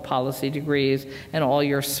public policy degrees and all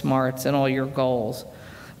your smarts and all your goals.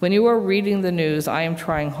 When you are reading the news, I am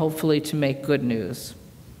trying hopefully to make good news.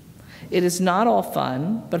 It is not all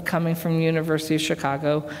fun, but coming from the University of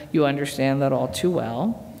Chicago, you understand that all too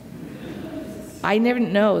well. I never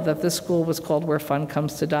know that this school was called Where Fun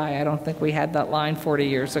Comes to Die. I don't think we had that line 40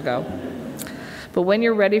 years ago. But when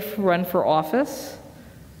you're ready to run for office,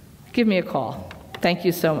 give me a call. Thank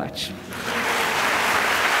you so much.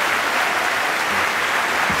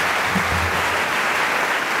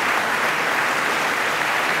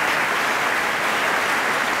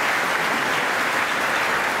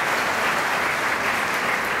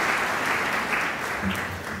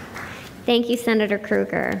 Thank you, Senator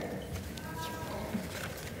Krueger.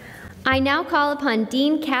 I now call upon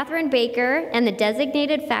Dean Catherine Baker and the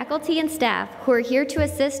designated faculty and staff who are here to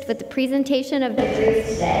assist with the presentation of degrees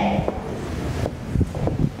today.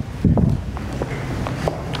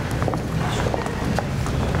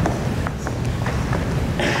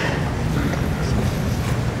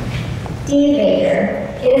 Dean Baker,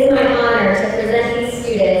 it is my honor to present these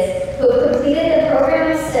students who have completed the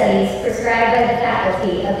program of studies prescribed by the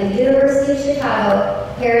faculty of the University of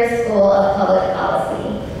Chicago Harris School of Public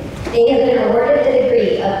Policy. They have been awarded the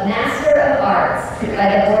degree of Master of Arts by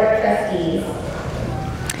the Board of Trustees.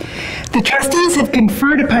 The trustees have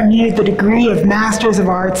conferred upon you the degree of Masters of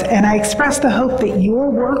Arts, and I express the hope that your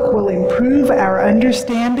work will improve our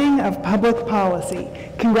understanding of public policy.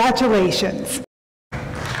 Congratulations.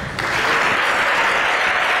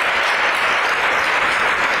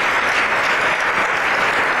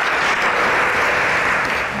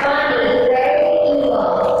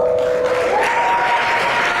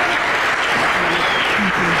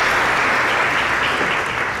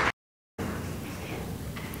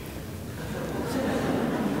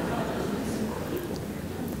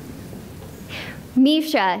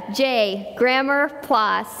 Misha J. Grammer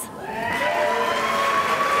Ploss.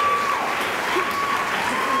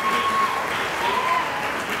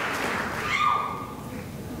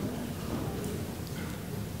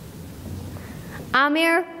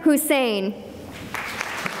 Amir Hussein.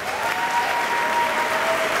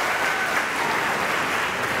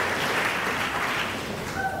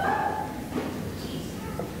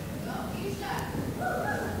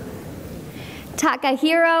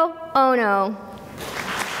 Takahiro Ono.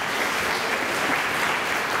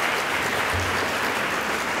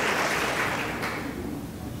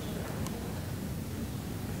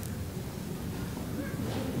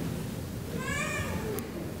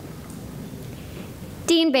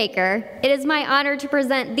 Dean Baker, it is my honor to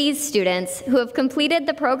present these students who have completed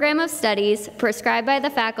the program of studies prescribed by the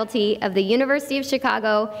faculty of the University of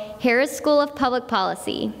Chicago Harris School of Public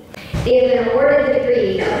Policy. They have been awarded the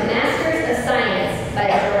degree of Masters of Science by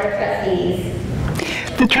the Board of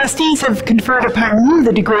Trustees. The trustees have conferred upon you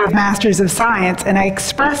the degree of Masters of Science, and I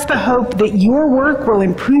express the hope that your work will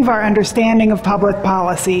improve our understanding of public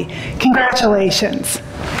policy. Congratulations.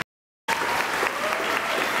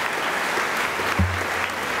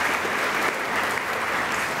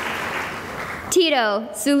 Tito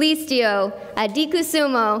Sulistio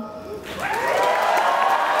Adikusumo.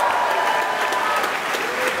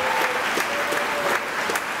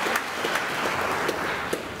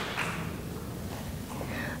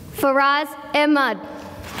 Faraz Ahmad.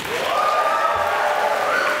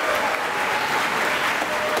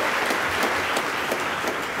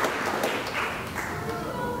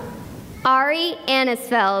 Ari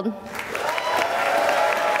Anisfeld.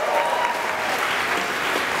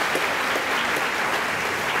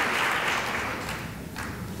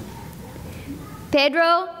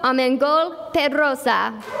 Pedro Amengol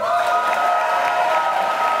Pedrosa.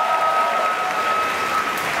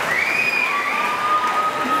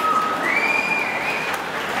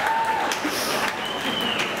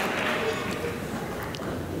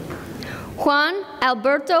 Juan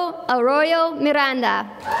Alberto Arroyo Miranda.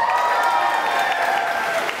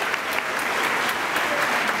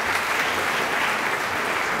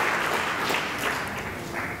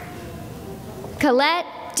 Colette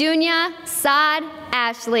Dunya Saad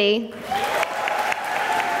Ashley.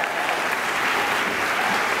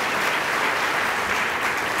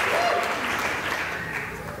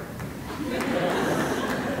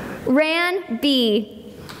 Ran B.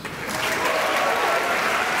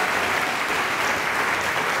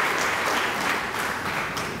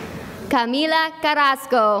 Camila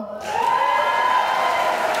Carrasco.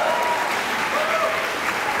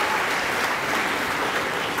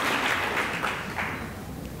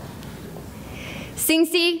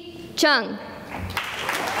 Singsi Chung.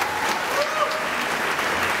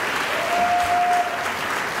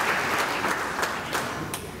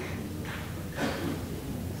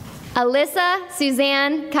 Alyssa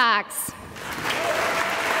Suzanne Cox.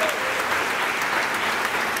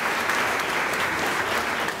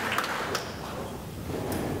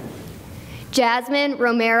 Jasmine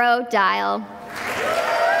Romero Dial.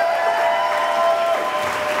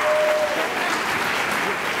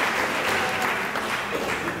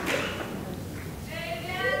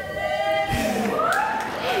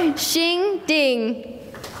 Xing Ding.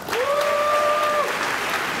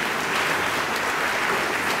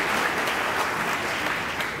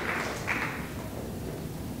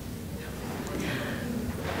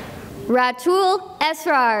 Ratul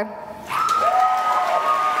Esrar.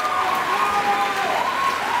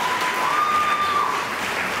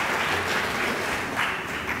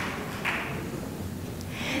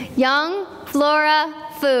 Young Flora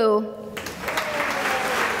Fu.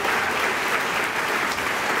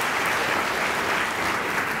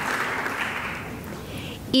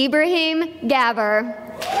 Ibrahim Gaver.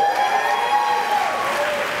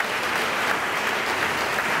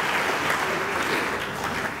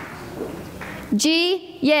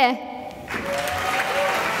 Ji Ye.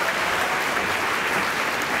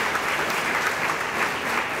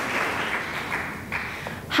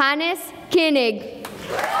 Hannes Koenig.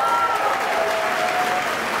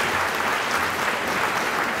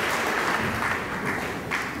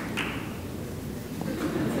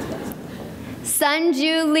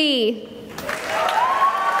 Sunju Lee.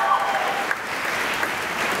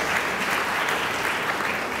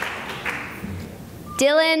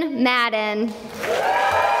 Dylan Madden.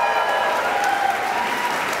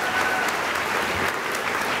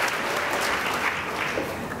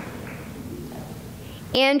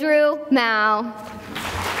 Andrew Mao.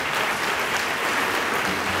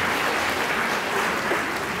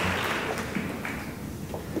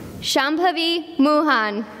 Shambhavi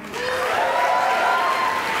Muhan.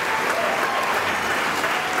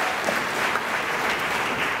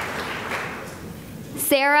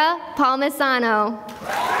 Sarah Palmisano.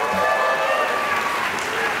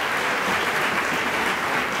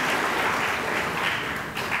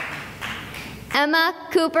 Emma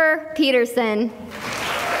Cooper Peterson.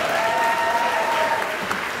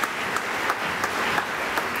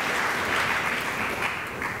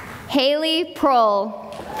 Haley Prohl.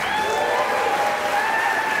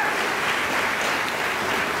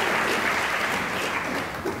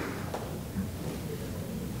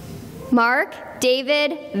 Mark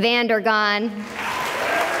David Vandergaan.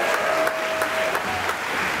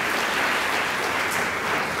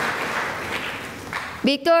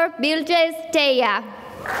 Victor Vilches Teya.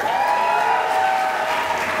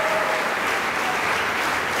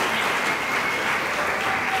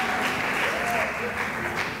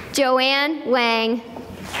 Joanne Wang.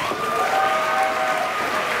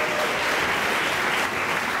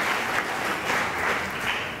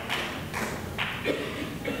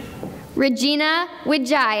 Regina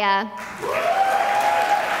Wijaya.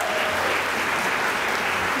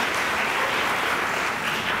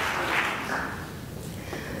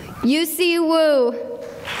 Yusi Wu.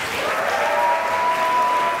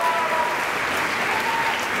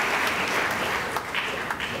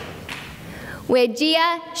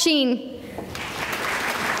 Wejia Shin.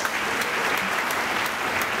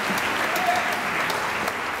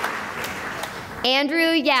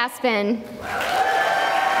 Andrew Yaspin.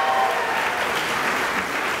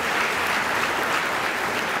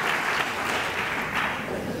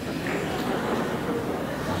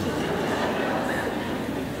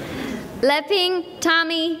 Leping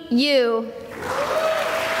Tommy Yu.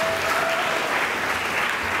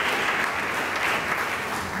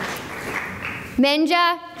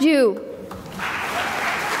 Menja Ju.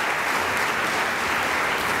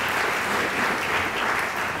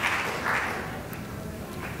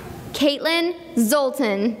 Caitlin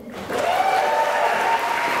Zoltan.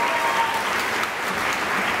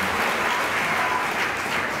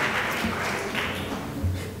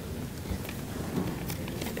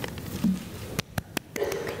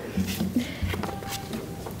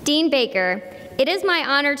 Dean Baker, it is my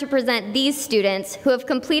honor to present these students who have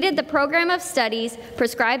completed the program of studies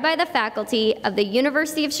prescribed by the faculty of the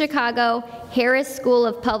University of Chicago Harris School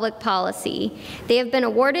of Public Policy. They have been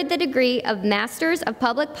awarded the degree of Masters of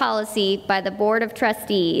Public Policy by the Board of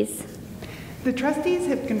Trustees. The trustees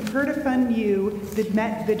have conferred upon you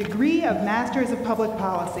the degree of Masters of Public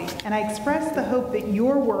Policy, and I express the hope that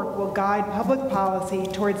your work will guide public policy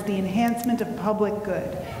towards the enhancement of public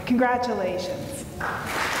good. Congratulations.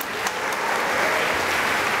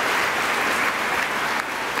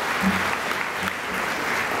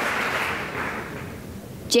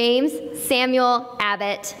 James Samuel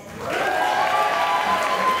Abbott.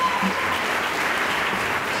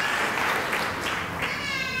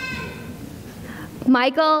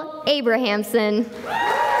 Michael Abrahamson.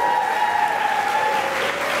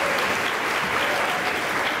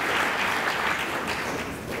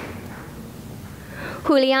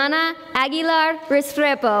 Juliana Aguilar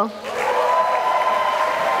Restrepo.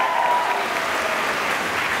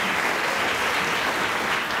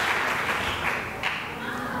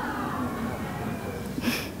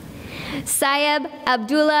 Sayeb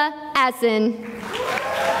Abdullah Asin.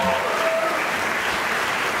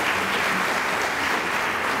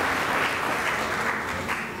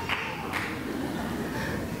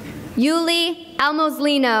 Yuli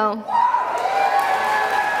Almoslino.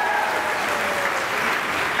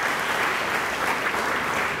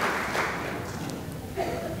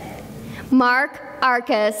 Mark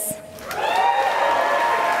Arcus.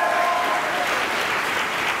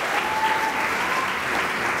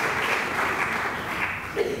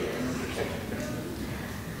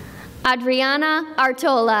 Adriana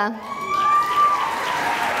Artola.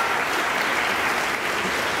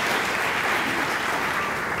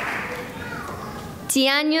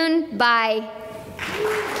 Tianyun Bai.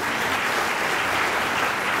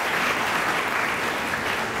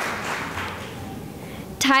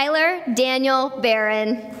 Tyler Daniel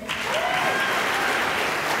Barron.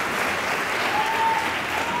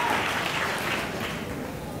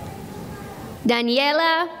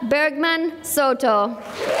 Daniela Bergman Soto.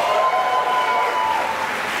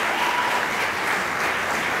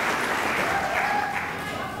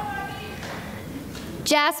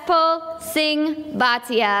 Jaspal Singh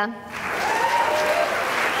Bhatia.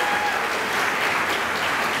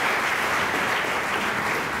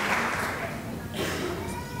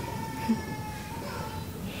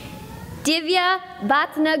 Divya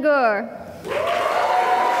Bhatnagur.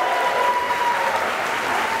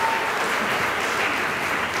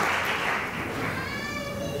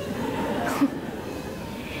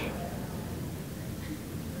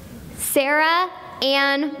 Sarah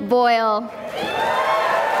Ann Boyle.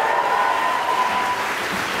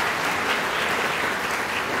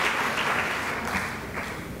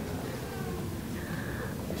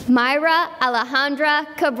 Myra Alejandra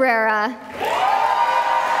Cabrera.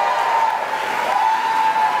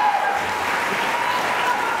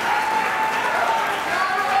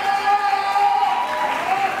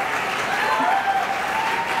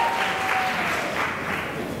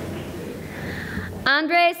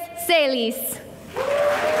 Andres Celis.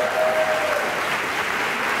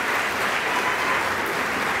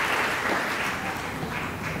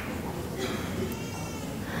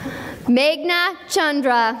 Meghna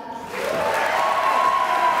Chandra.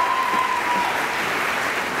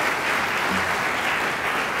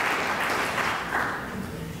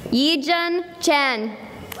 Yijun Chen.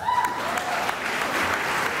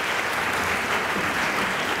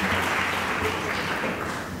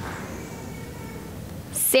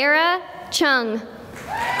 Sarah Chung.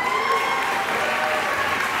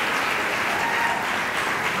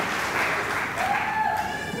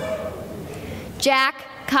 Jack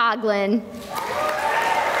Coughlin.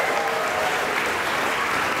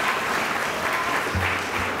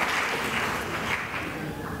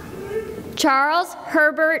 Charles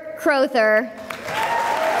Herbert Crowther.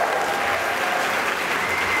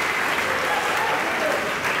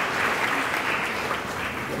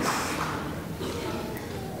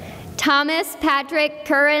 Thomas Patrick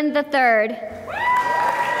Curran III.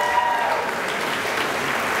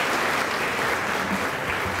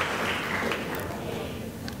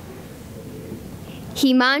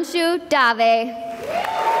 Himanshu Dave.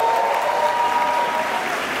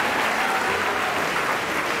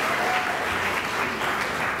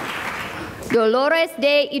 Dolores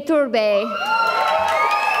de Iturbe.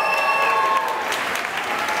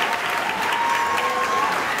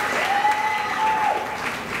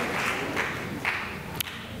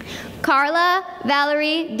 Carla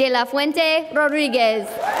Valerie de la Fuente Rodriguez.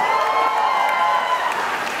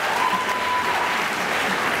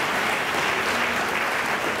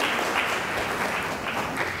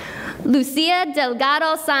 Lucia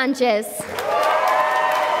Delgado Sanchez.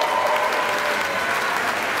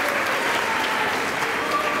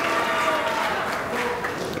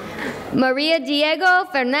 Maria Diego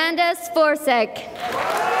Fernandez Forsek.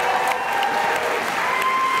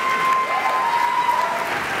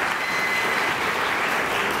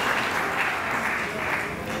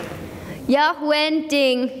 Yahwen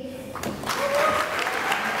Ding.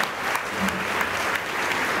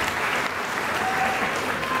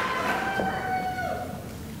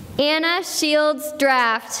 Anna Shields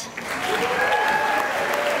Draft.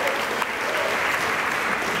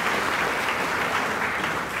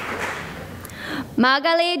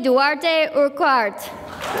 Magali Duarte Urquhart.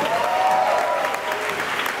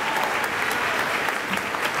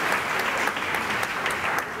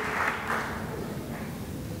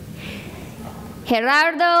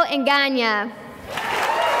 Gerardo Engaña.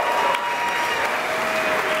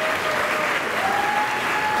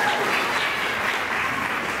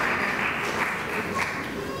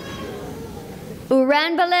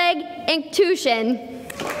 Uranbaleg Inktushin.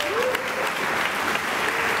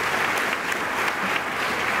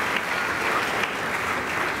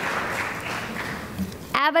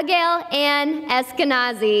 Abigail Ann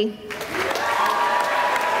Eskenazi.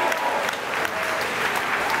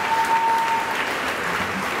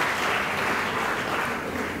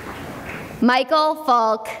 Michael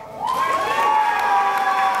Falk.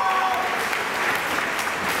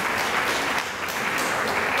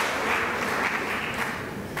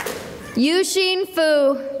 Yuxin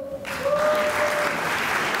Fu.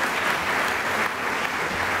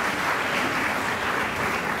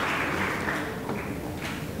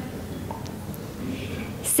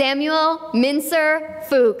 Samuel Mincer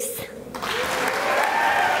Fuchs.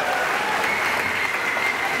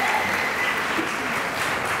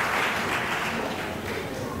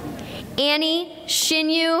 Annie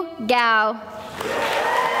Shinyu Gao.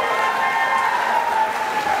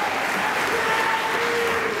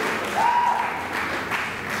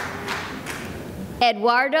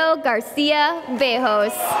 Eduardo Garcia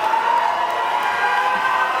Bejos.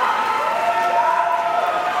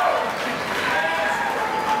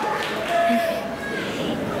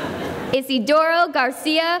 Isidoro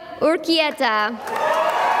Garcia Urquieta.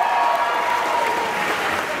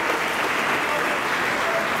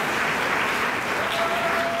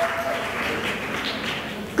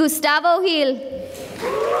 Gustavo Gil.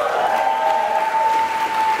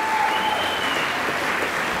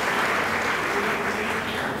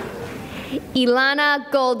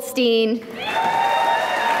 Ilana Goldstein.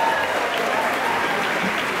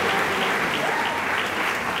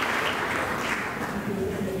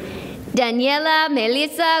 Daniela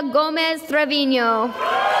Melissa Gomez Trevino.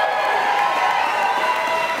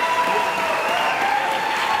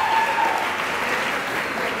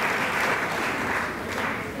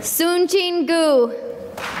 Soonjin Gu.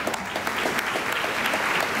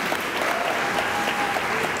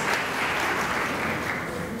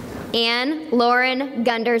 Anne Lauren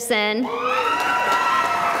Gunderson.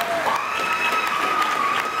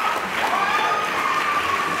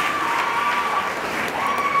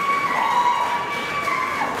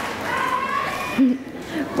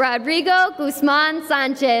 Rodrigo Guzman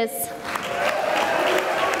Sanchez.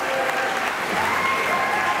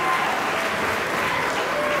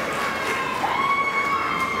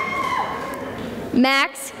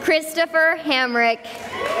 Max Christopher Hamrick.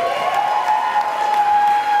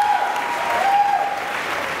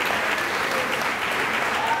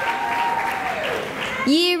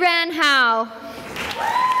 Yi Ran Hao.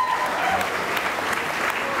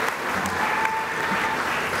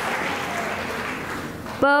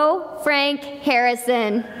 Bo Frank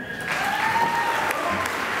Harrison.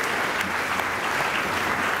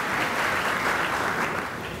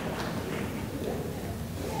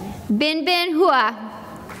 Bin Bin Hua.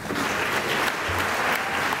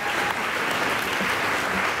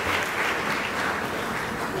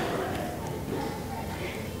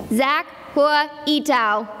 Zach Hua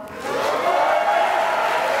Itao.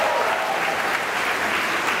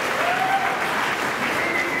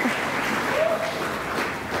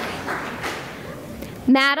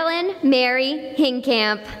 Madeline Mary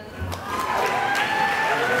Hinkamp.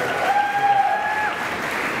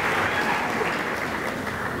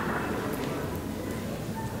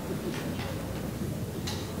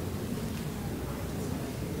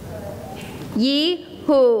 Yi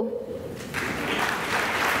Hu.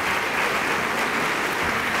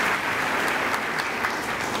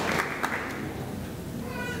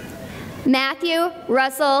 Matthew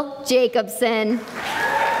Russell Jacobson.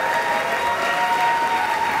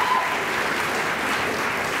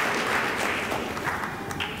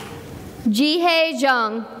 Jihei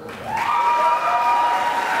Zhang.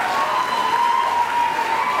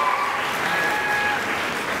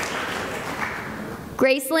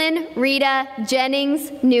 Gracelyn Rita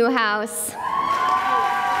Jennings Newhouse.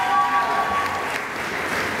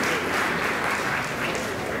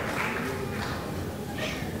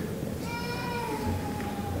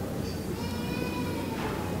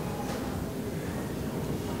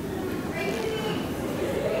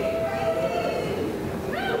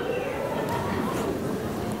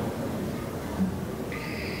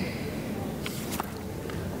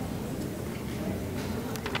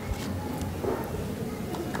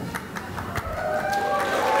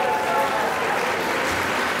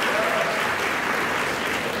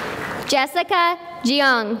 Jessica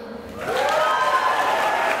Jiang.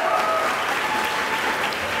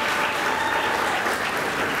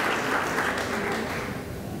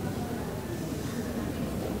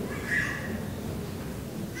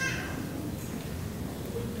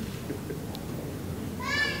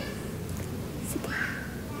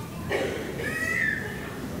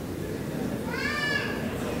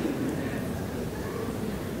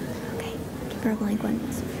 Okay, keep her a blank one.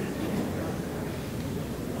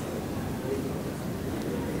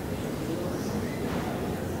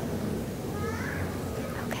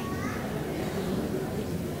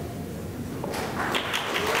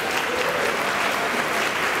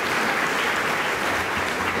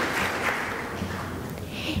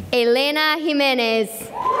 Elena Jimenez.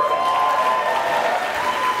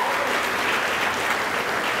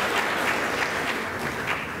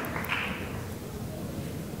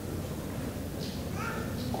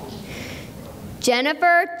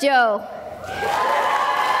 Jennifer Joe.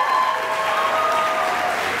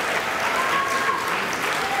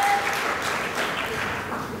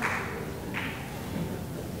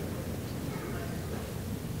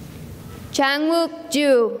 Changwook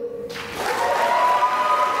Ju.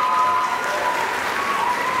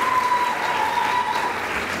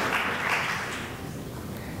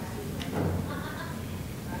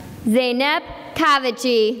 Zainab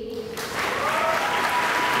Kavachi.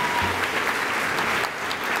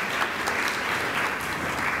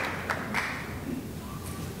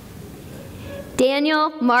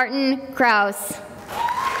 Daniel Martin Kraus.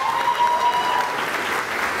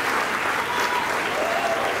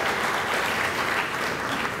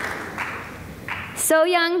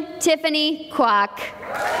 So-Young Tiffany Kwok.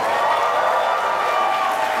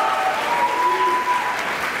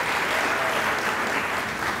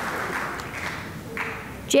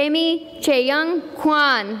 Jamie Chaeyoung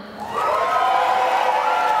Kwan.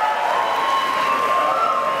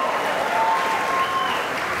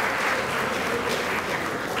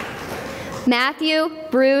 Matthew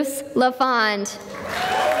Bruce LaFond.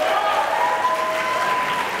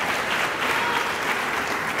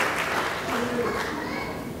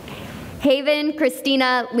 Haven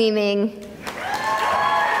Christina Leeming.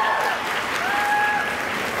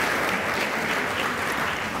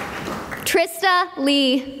 Trista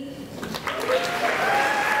Lee.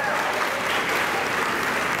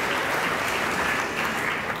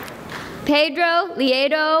 Pedro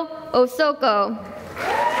Liedo Osoko.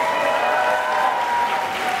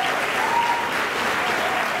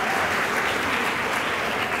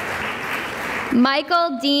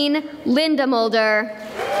 Michael Dean Lindemulder.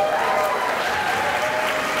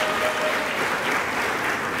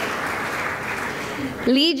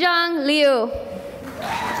 Lijong Liu.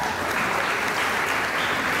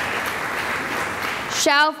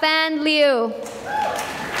 Xiaofan Liu.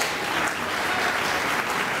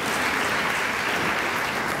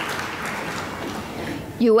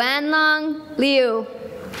 Yuanlong Liu.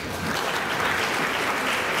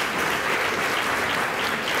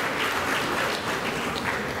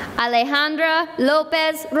 Alejandra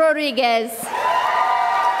Lopez Rodriguez.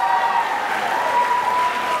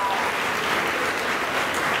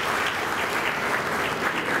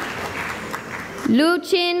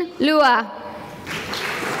 Luchin Lua.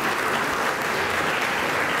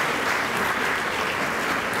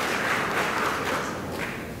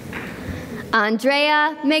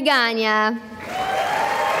 Andrea Megana.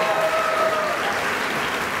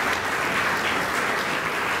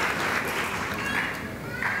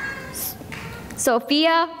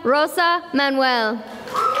 Sofia Rosa Manuel.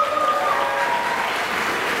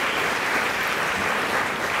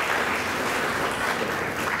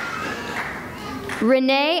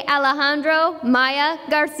 Renee Alejandro Maya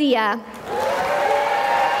Garcia.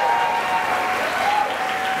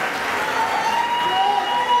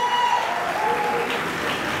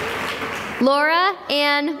 Laura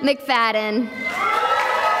Ann McFadden.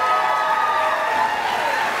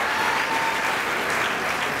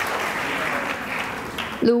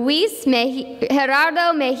 Luis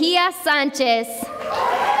Gerardo Mejia Sanchez.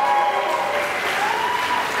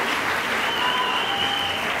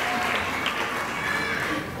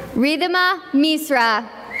 Ridhima Misra.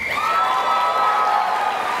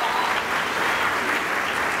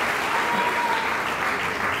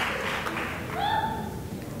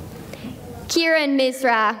 Kiran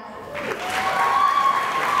Misra.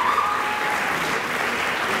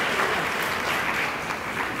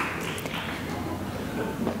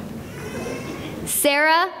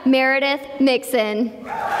 Sarah Meredith Mixon.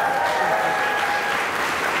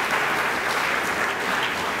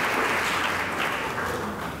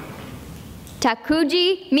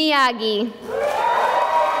 Takuji Miyagi.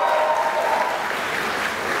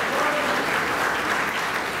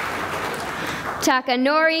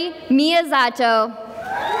 Takanori Miyazato.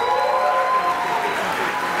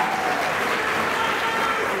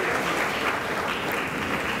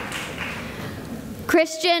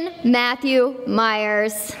 Christian Matthew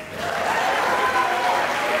Myers.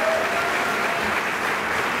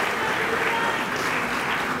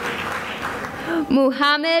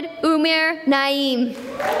 Muhammad Umar Naeem.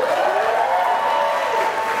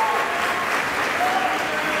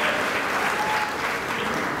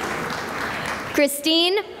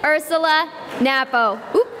 Christine Ursula Napo.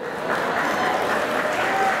 Oop.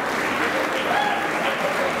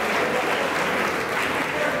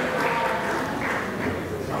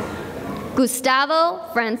 Gustavo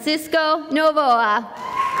Francisco Novoa.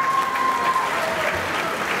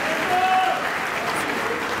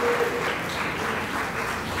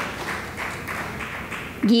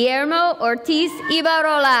 Guillermo Ortiz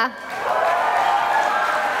Ibarola.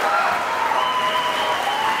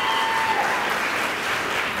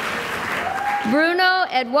 Bruno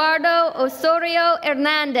Eduardo Osorio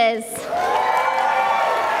Hernandez.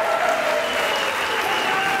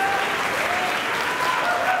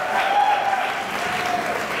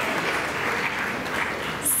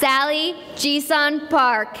 Sally Jisun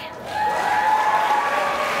Park.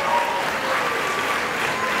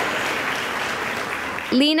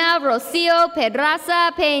 Lina Rocio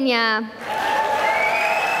Pedraza Peña.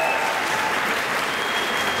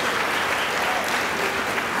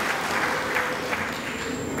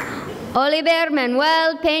 Oliver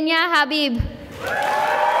Manuel Peña Habib.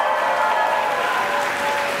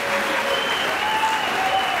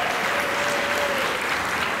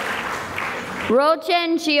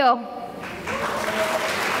 Rochen Chio.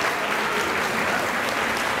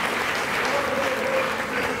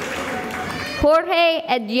 Jorge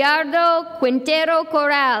Eduardo Quintero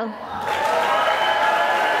Corral.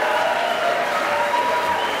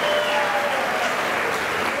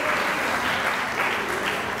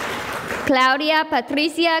 Claudia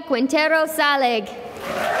Patricia Quintero Salig.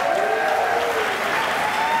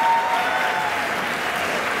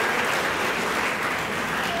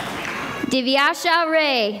 Divyasha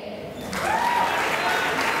Ray.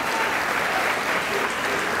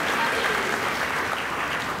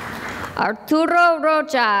 Arturo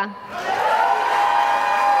Rocha.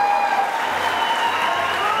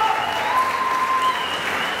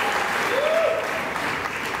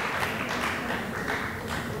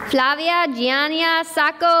 Flavia Giannia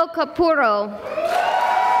Sacco Capuro.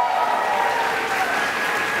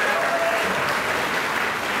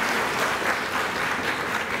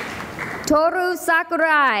 Toru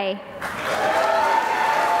Sakurai.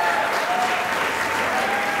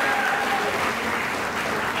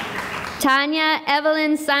 Tanya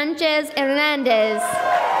Evelyn Sanchez Hernandez.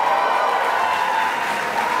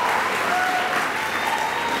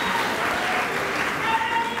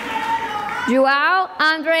 Joao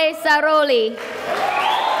Andre Saroli.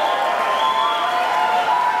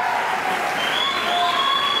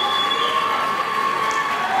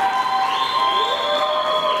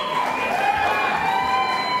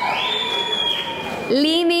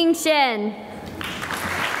 Li Ming Shen.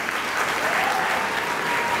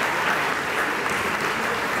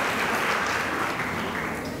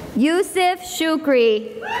 Yusuf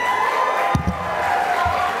Shukri.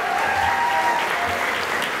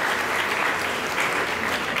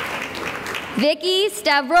 Vicky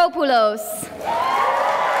Stavropoulos.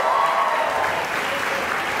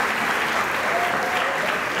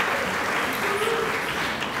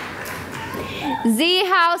 Zi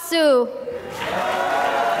Hao Su.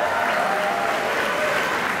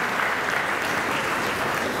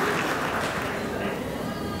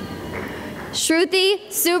 Shruti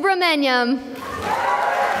Subramanyam.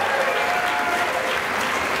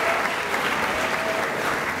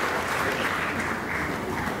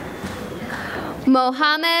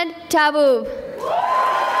 Mohammed Taboob.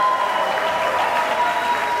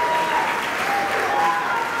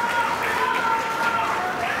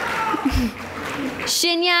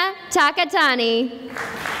 Shinya Takatani.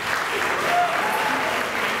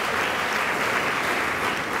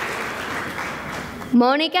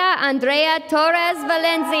 Monica Andrea Torres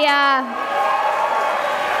Valencia.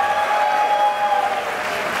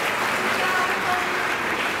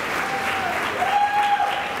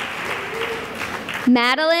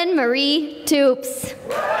 Madeline Marie Toops.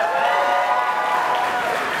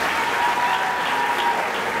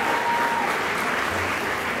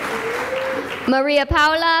 Maria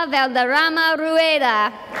Paula Valderrama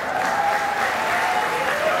Rueda.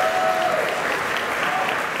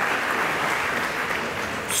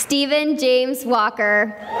 Stephen James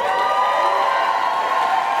Walker.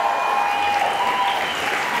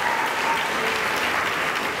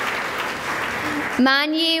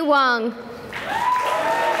 Manyi Wang.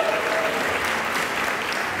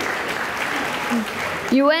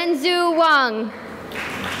 Yuanzu Wang.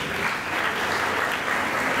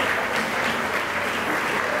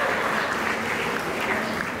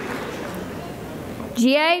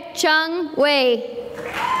 Jie Chung Wei.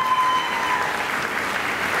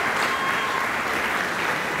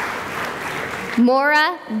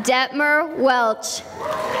 Maura Detmer Welch.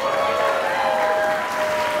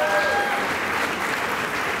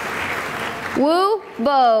 Wu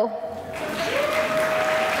Bo.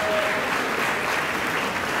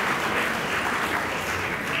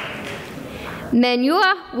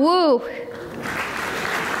 Menua Wu.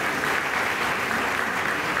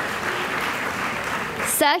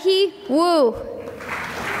 Sahi Wu.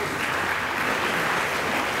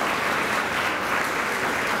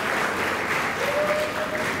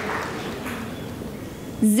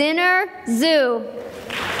 Zinner Zhu.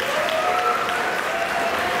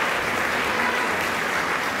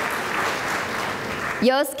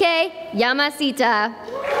 Yosuke Yamashita.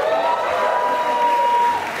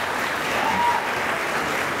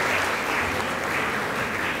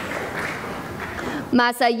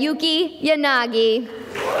 Masayuki Yanagi.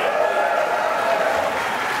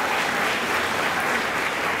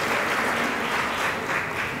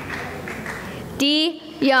 D.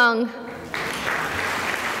 Young.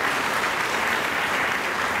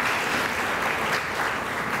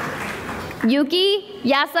 Yuki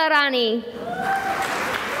Yasarani.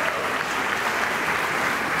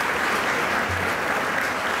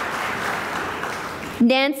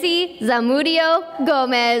 Nancy Zamudio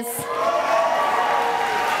Gomez.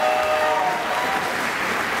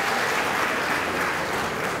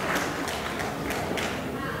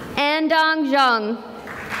 Andong Zhang.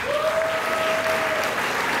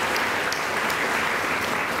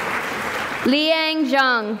 Liang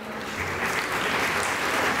Zhang.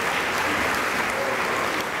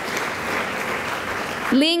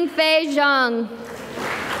 Lingfei Zhang.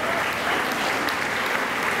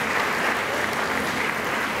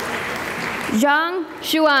 Zhang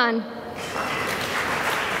Xuan.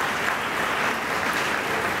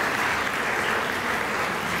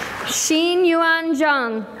 Xin Yuan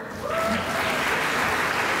Zhang.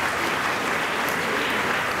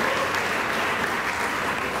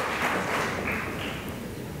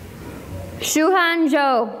 Shuhan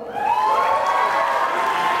Zhou.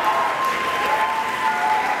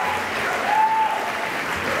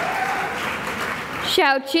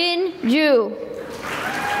 Xiaoqin Zhu.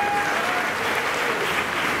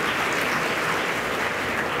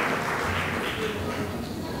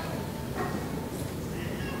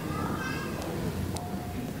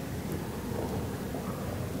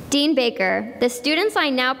 Dean Baker, the students I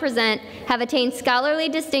now present have attained scholarly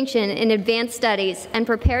distinction in advanced studies and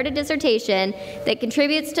prepared a dissertation that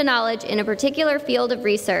contributes to knowledge in a particular field of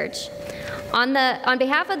research. On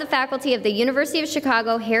behalf of the faculty of the University of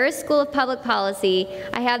Chicago Harris School of Public Policy,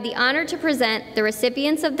 I have the honor to present the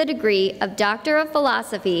recipients of the degree of Doctor of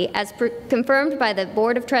Philosophy as confirmed by the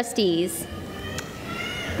Board of Trustees.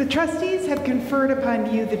 The trustees have conferred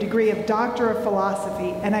upon you the degree of Doctor of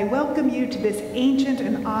Philosophy, and I welcome you to this ancient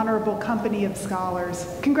and honorable company of scholars.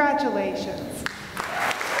 Congratulations.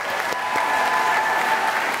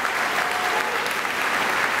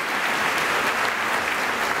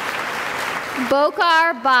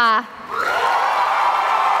 Bokar Ba.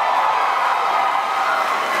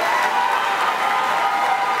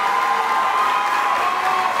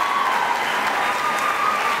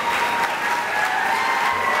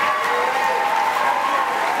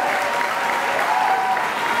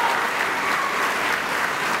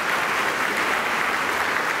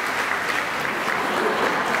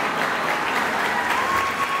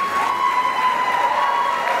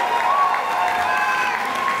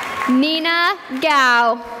 Nina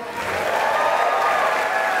Gao.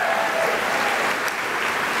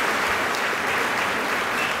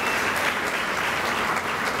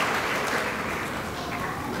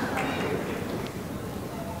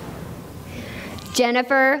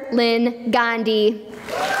 Jennifer Lynn Gandhi.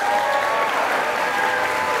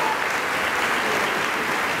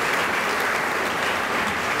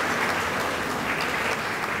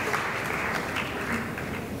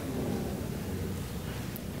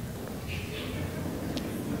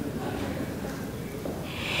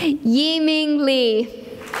 Yiming Li.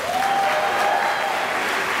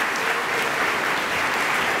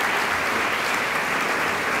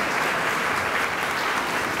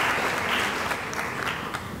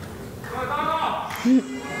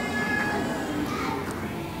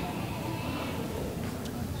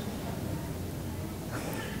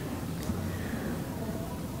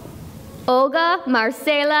 Olga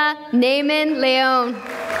Marcela Neyman Leon.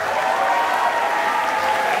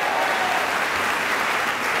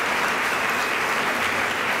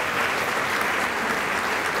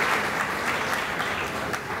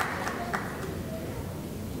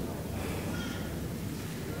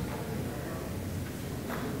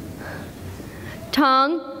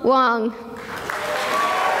 Tong Wang.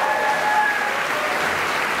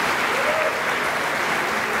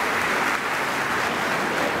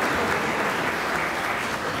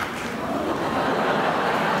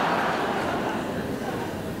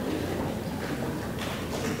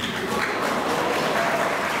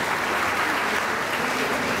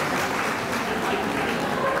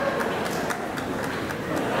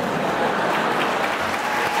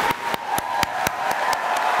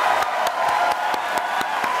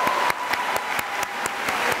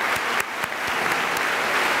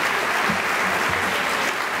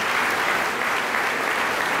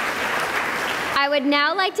 I would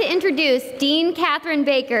now like to introduce Dean Catherine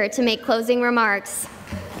Baker to make closing remarks.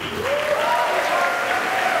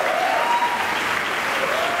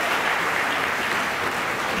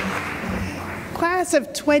 Class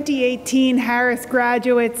of 2018 Harris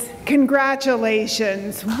graduates,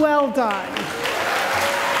 congratulations. Well done.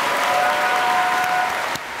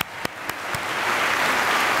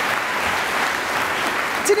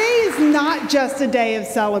 Today is not just a day of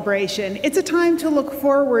celebration. It's a time to look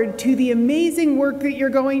forward to the amazing work that you're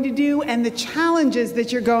going to do and the challenges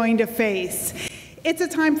that you're going to face. It's a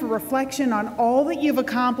time for reflection on all that you've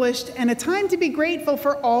accomplished and a time to be grateful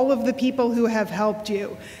for all of the people who have helped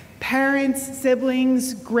you. Parents,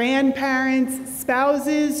 siblings, grandparents,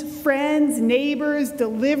 spouses, friends, neighbors,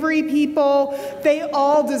 delivery people, they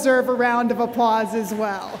all deserve a round of applause as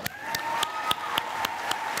well.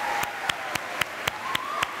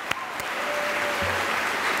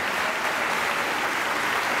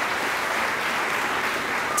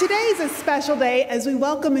 Today's a special day as we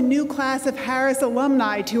welcome a new class of Harris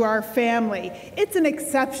alumni to our family. It's an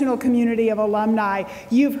exceptional community of alumni.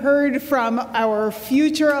 You've heard from our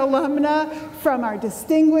future alumna, from our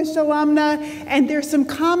distinguished alumna, and there's some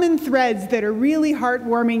common threads that are really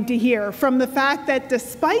heartwarming to hear, from the fact that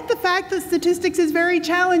despite the fact that statistics is very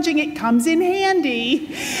challenging, it comes in handy,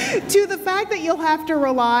 to the fact that you'll have to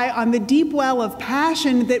rely on the deep well of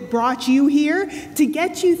passion that brought you here to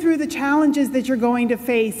get you through the challenges that you're going to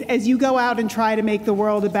face as you go out and try to make the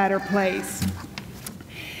world a better place.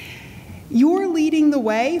 You're leading the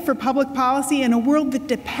way for public policy in a world that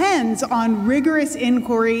depends on rigorous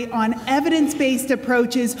inquiry, on evidence-based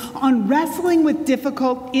approaches, on wrestling with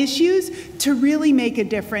difficult issues to really make a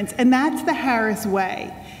difference, and that's the Harris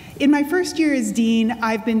way. In my first year as dean,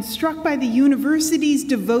 I've been struck by the university's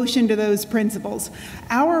devotion to those principles.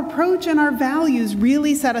 Our approach and our values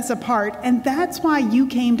really set us apart, and that's why you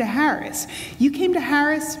came to Harris. You came to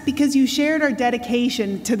Harris because you shared our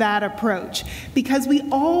dedication to that approach, because we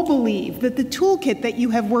all believe that the toolkit that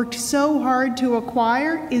you have worked so hard to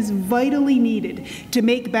acquire is vitally needed to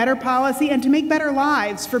make better policy and to make better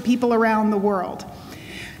lives for people around the world.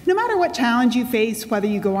 No matter what challenge you face, whether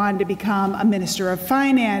you go on to become a minister of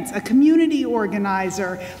finance, a community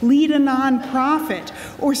organizer, lead a nonprofit,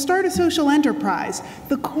 or start a social enterprise,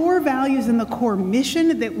 the core values and the core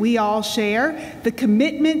mission that we all share, the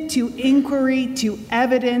commitment to inquiry, to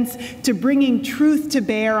evidence, to bringing truth to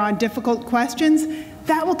bear on difficult questions,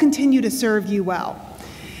 that will continue to serve you well.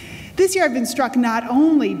 This year I've been struck not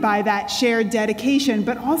only by that shared dedication,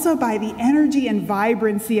 but also by the energy and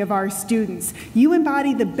vibrancy of our students. You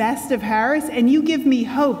embody the best of Harris, and you give me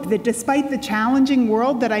hope that despite the challenging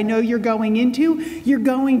world that I know you're going into, you're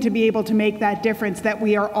going to be able to make that difference that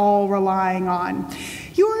we are all relying on.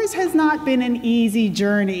 Yours has not been an easy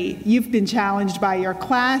journey. You've been challenged by your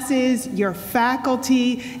classes, your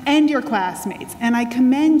faculty, and your classmates, and I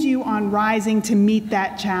commend you on rising to meet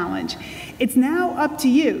that challenge. It's now up to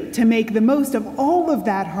you to make the most of all of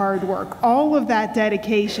that hard work, all of that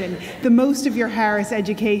dedication, the most of your Harris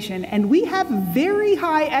education. And we have very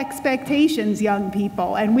high expectations, young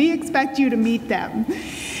people, and we expect you to meet them.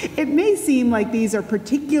 It may seem like these are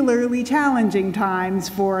particularly challenging times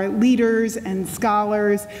for leaders and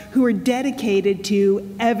scholars who are dedicated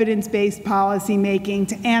to evidence-based policy making,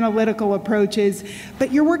 to analytical approaches,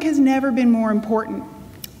 but your work has never been more important.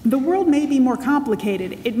 The world may be more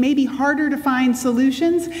complicated. It may be harder to find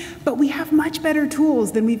solutions, but we have much better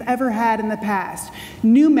tools than we've ever had in the past.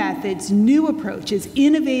 New methods, new approaches,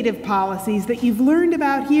 innovative policies that you've learned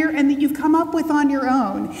about here and that you've come up with on your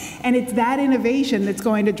own. And it's that innovation that's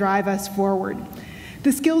going to drive us forward.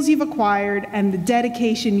 The skills you've acquired and the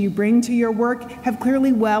dedication you bring to your work have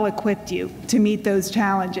clearly well equipped you to meet those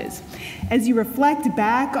challenges. As you reflect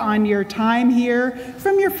back on your time here,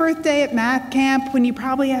 from your first day at math camp, when you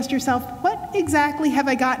probably asked yourself, what exactly have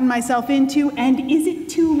I gotten myself into, and is it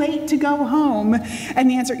too late to go home? And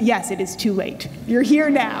the answer, yes, it is too late. You're here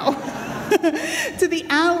now. To the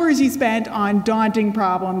hours you spent on daunting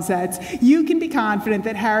problem sets, you can be confident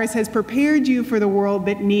that Harris has prepared you for the world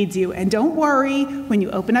that needs you. And don't worry, when you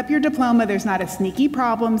open up your diploma, there's not a sneaky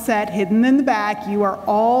problem set hidden in the back. You are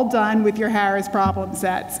all done with your Harris problem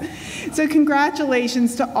sets. So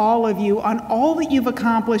congratulations to all of you on all that you've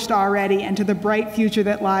accomplished already and to the bright future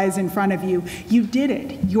that lies in front of you. You did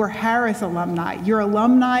it. You're Harris alumni. You're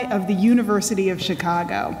alumni of the University of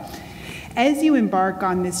Chicago. As you embark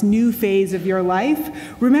on this new phase of your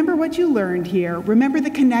life, remember what you learned here. Remember the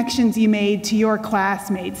connections you made to your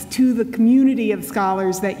classmates, to the community of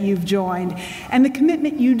scholars that you've joined, and the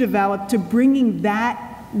commitment you developed to bringing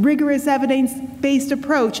that rigorous evidence-based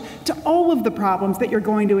approach to all of the problems that you're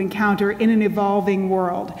going to encounter in an evolving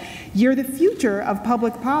world. You're the future of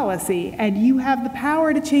public policy, and you have the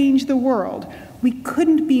power to change the world. We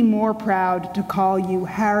couldn't be more proud to call you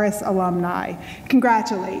Harris alumni.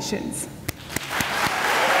 Congratulations.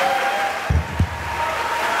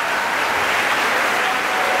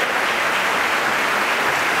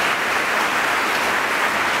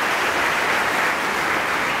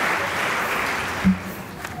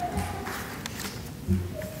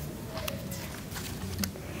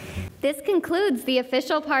 This concludes the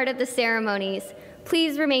official part of the ceremonies.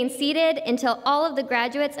 Please remain seated until all of the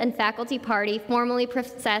graduates and faculty party formally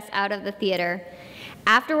process out of the theater.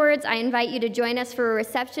 Afterwards, I invite you to join us for a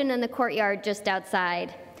reception in the courtyard just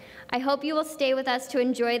outside. I hope you will stay with us to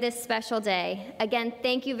enjoy this special day. Again,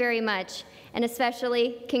 thank you very much, and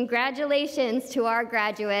especially congratulations to our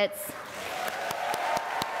graduates.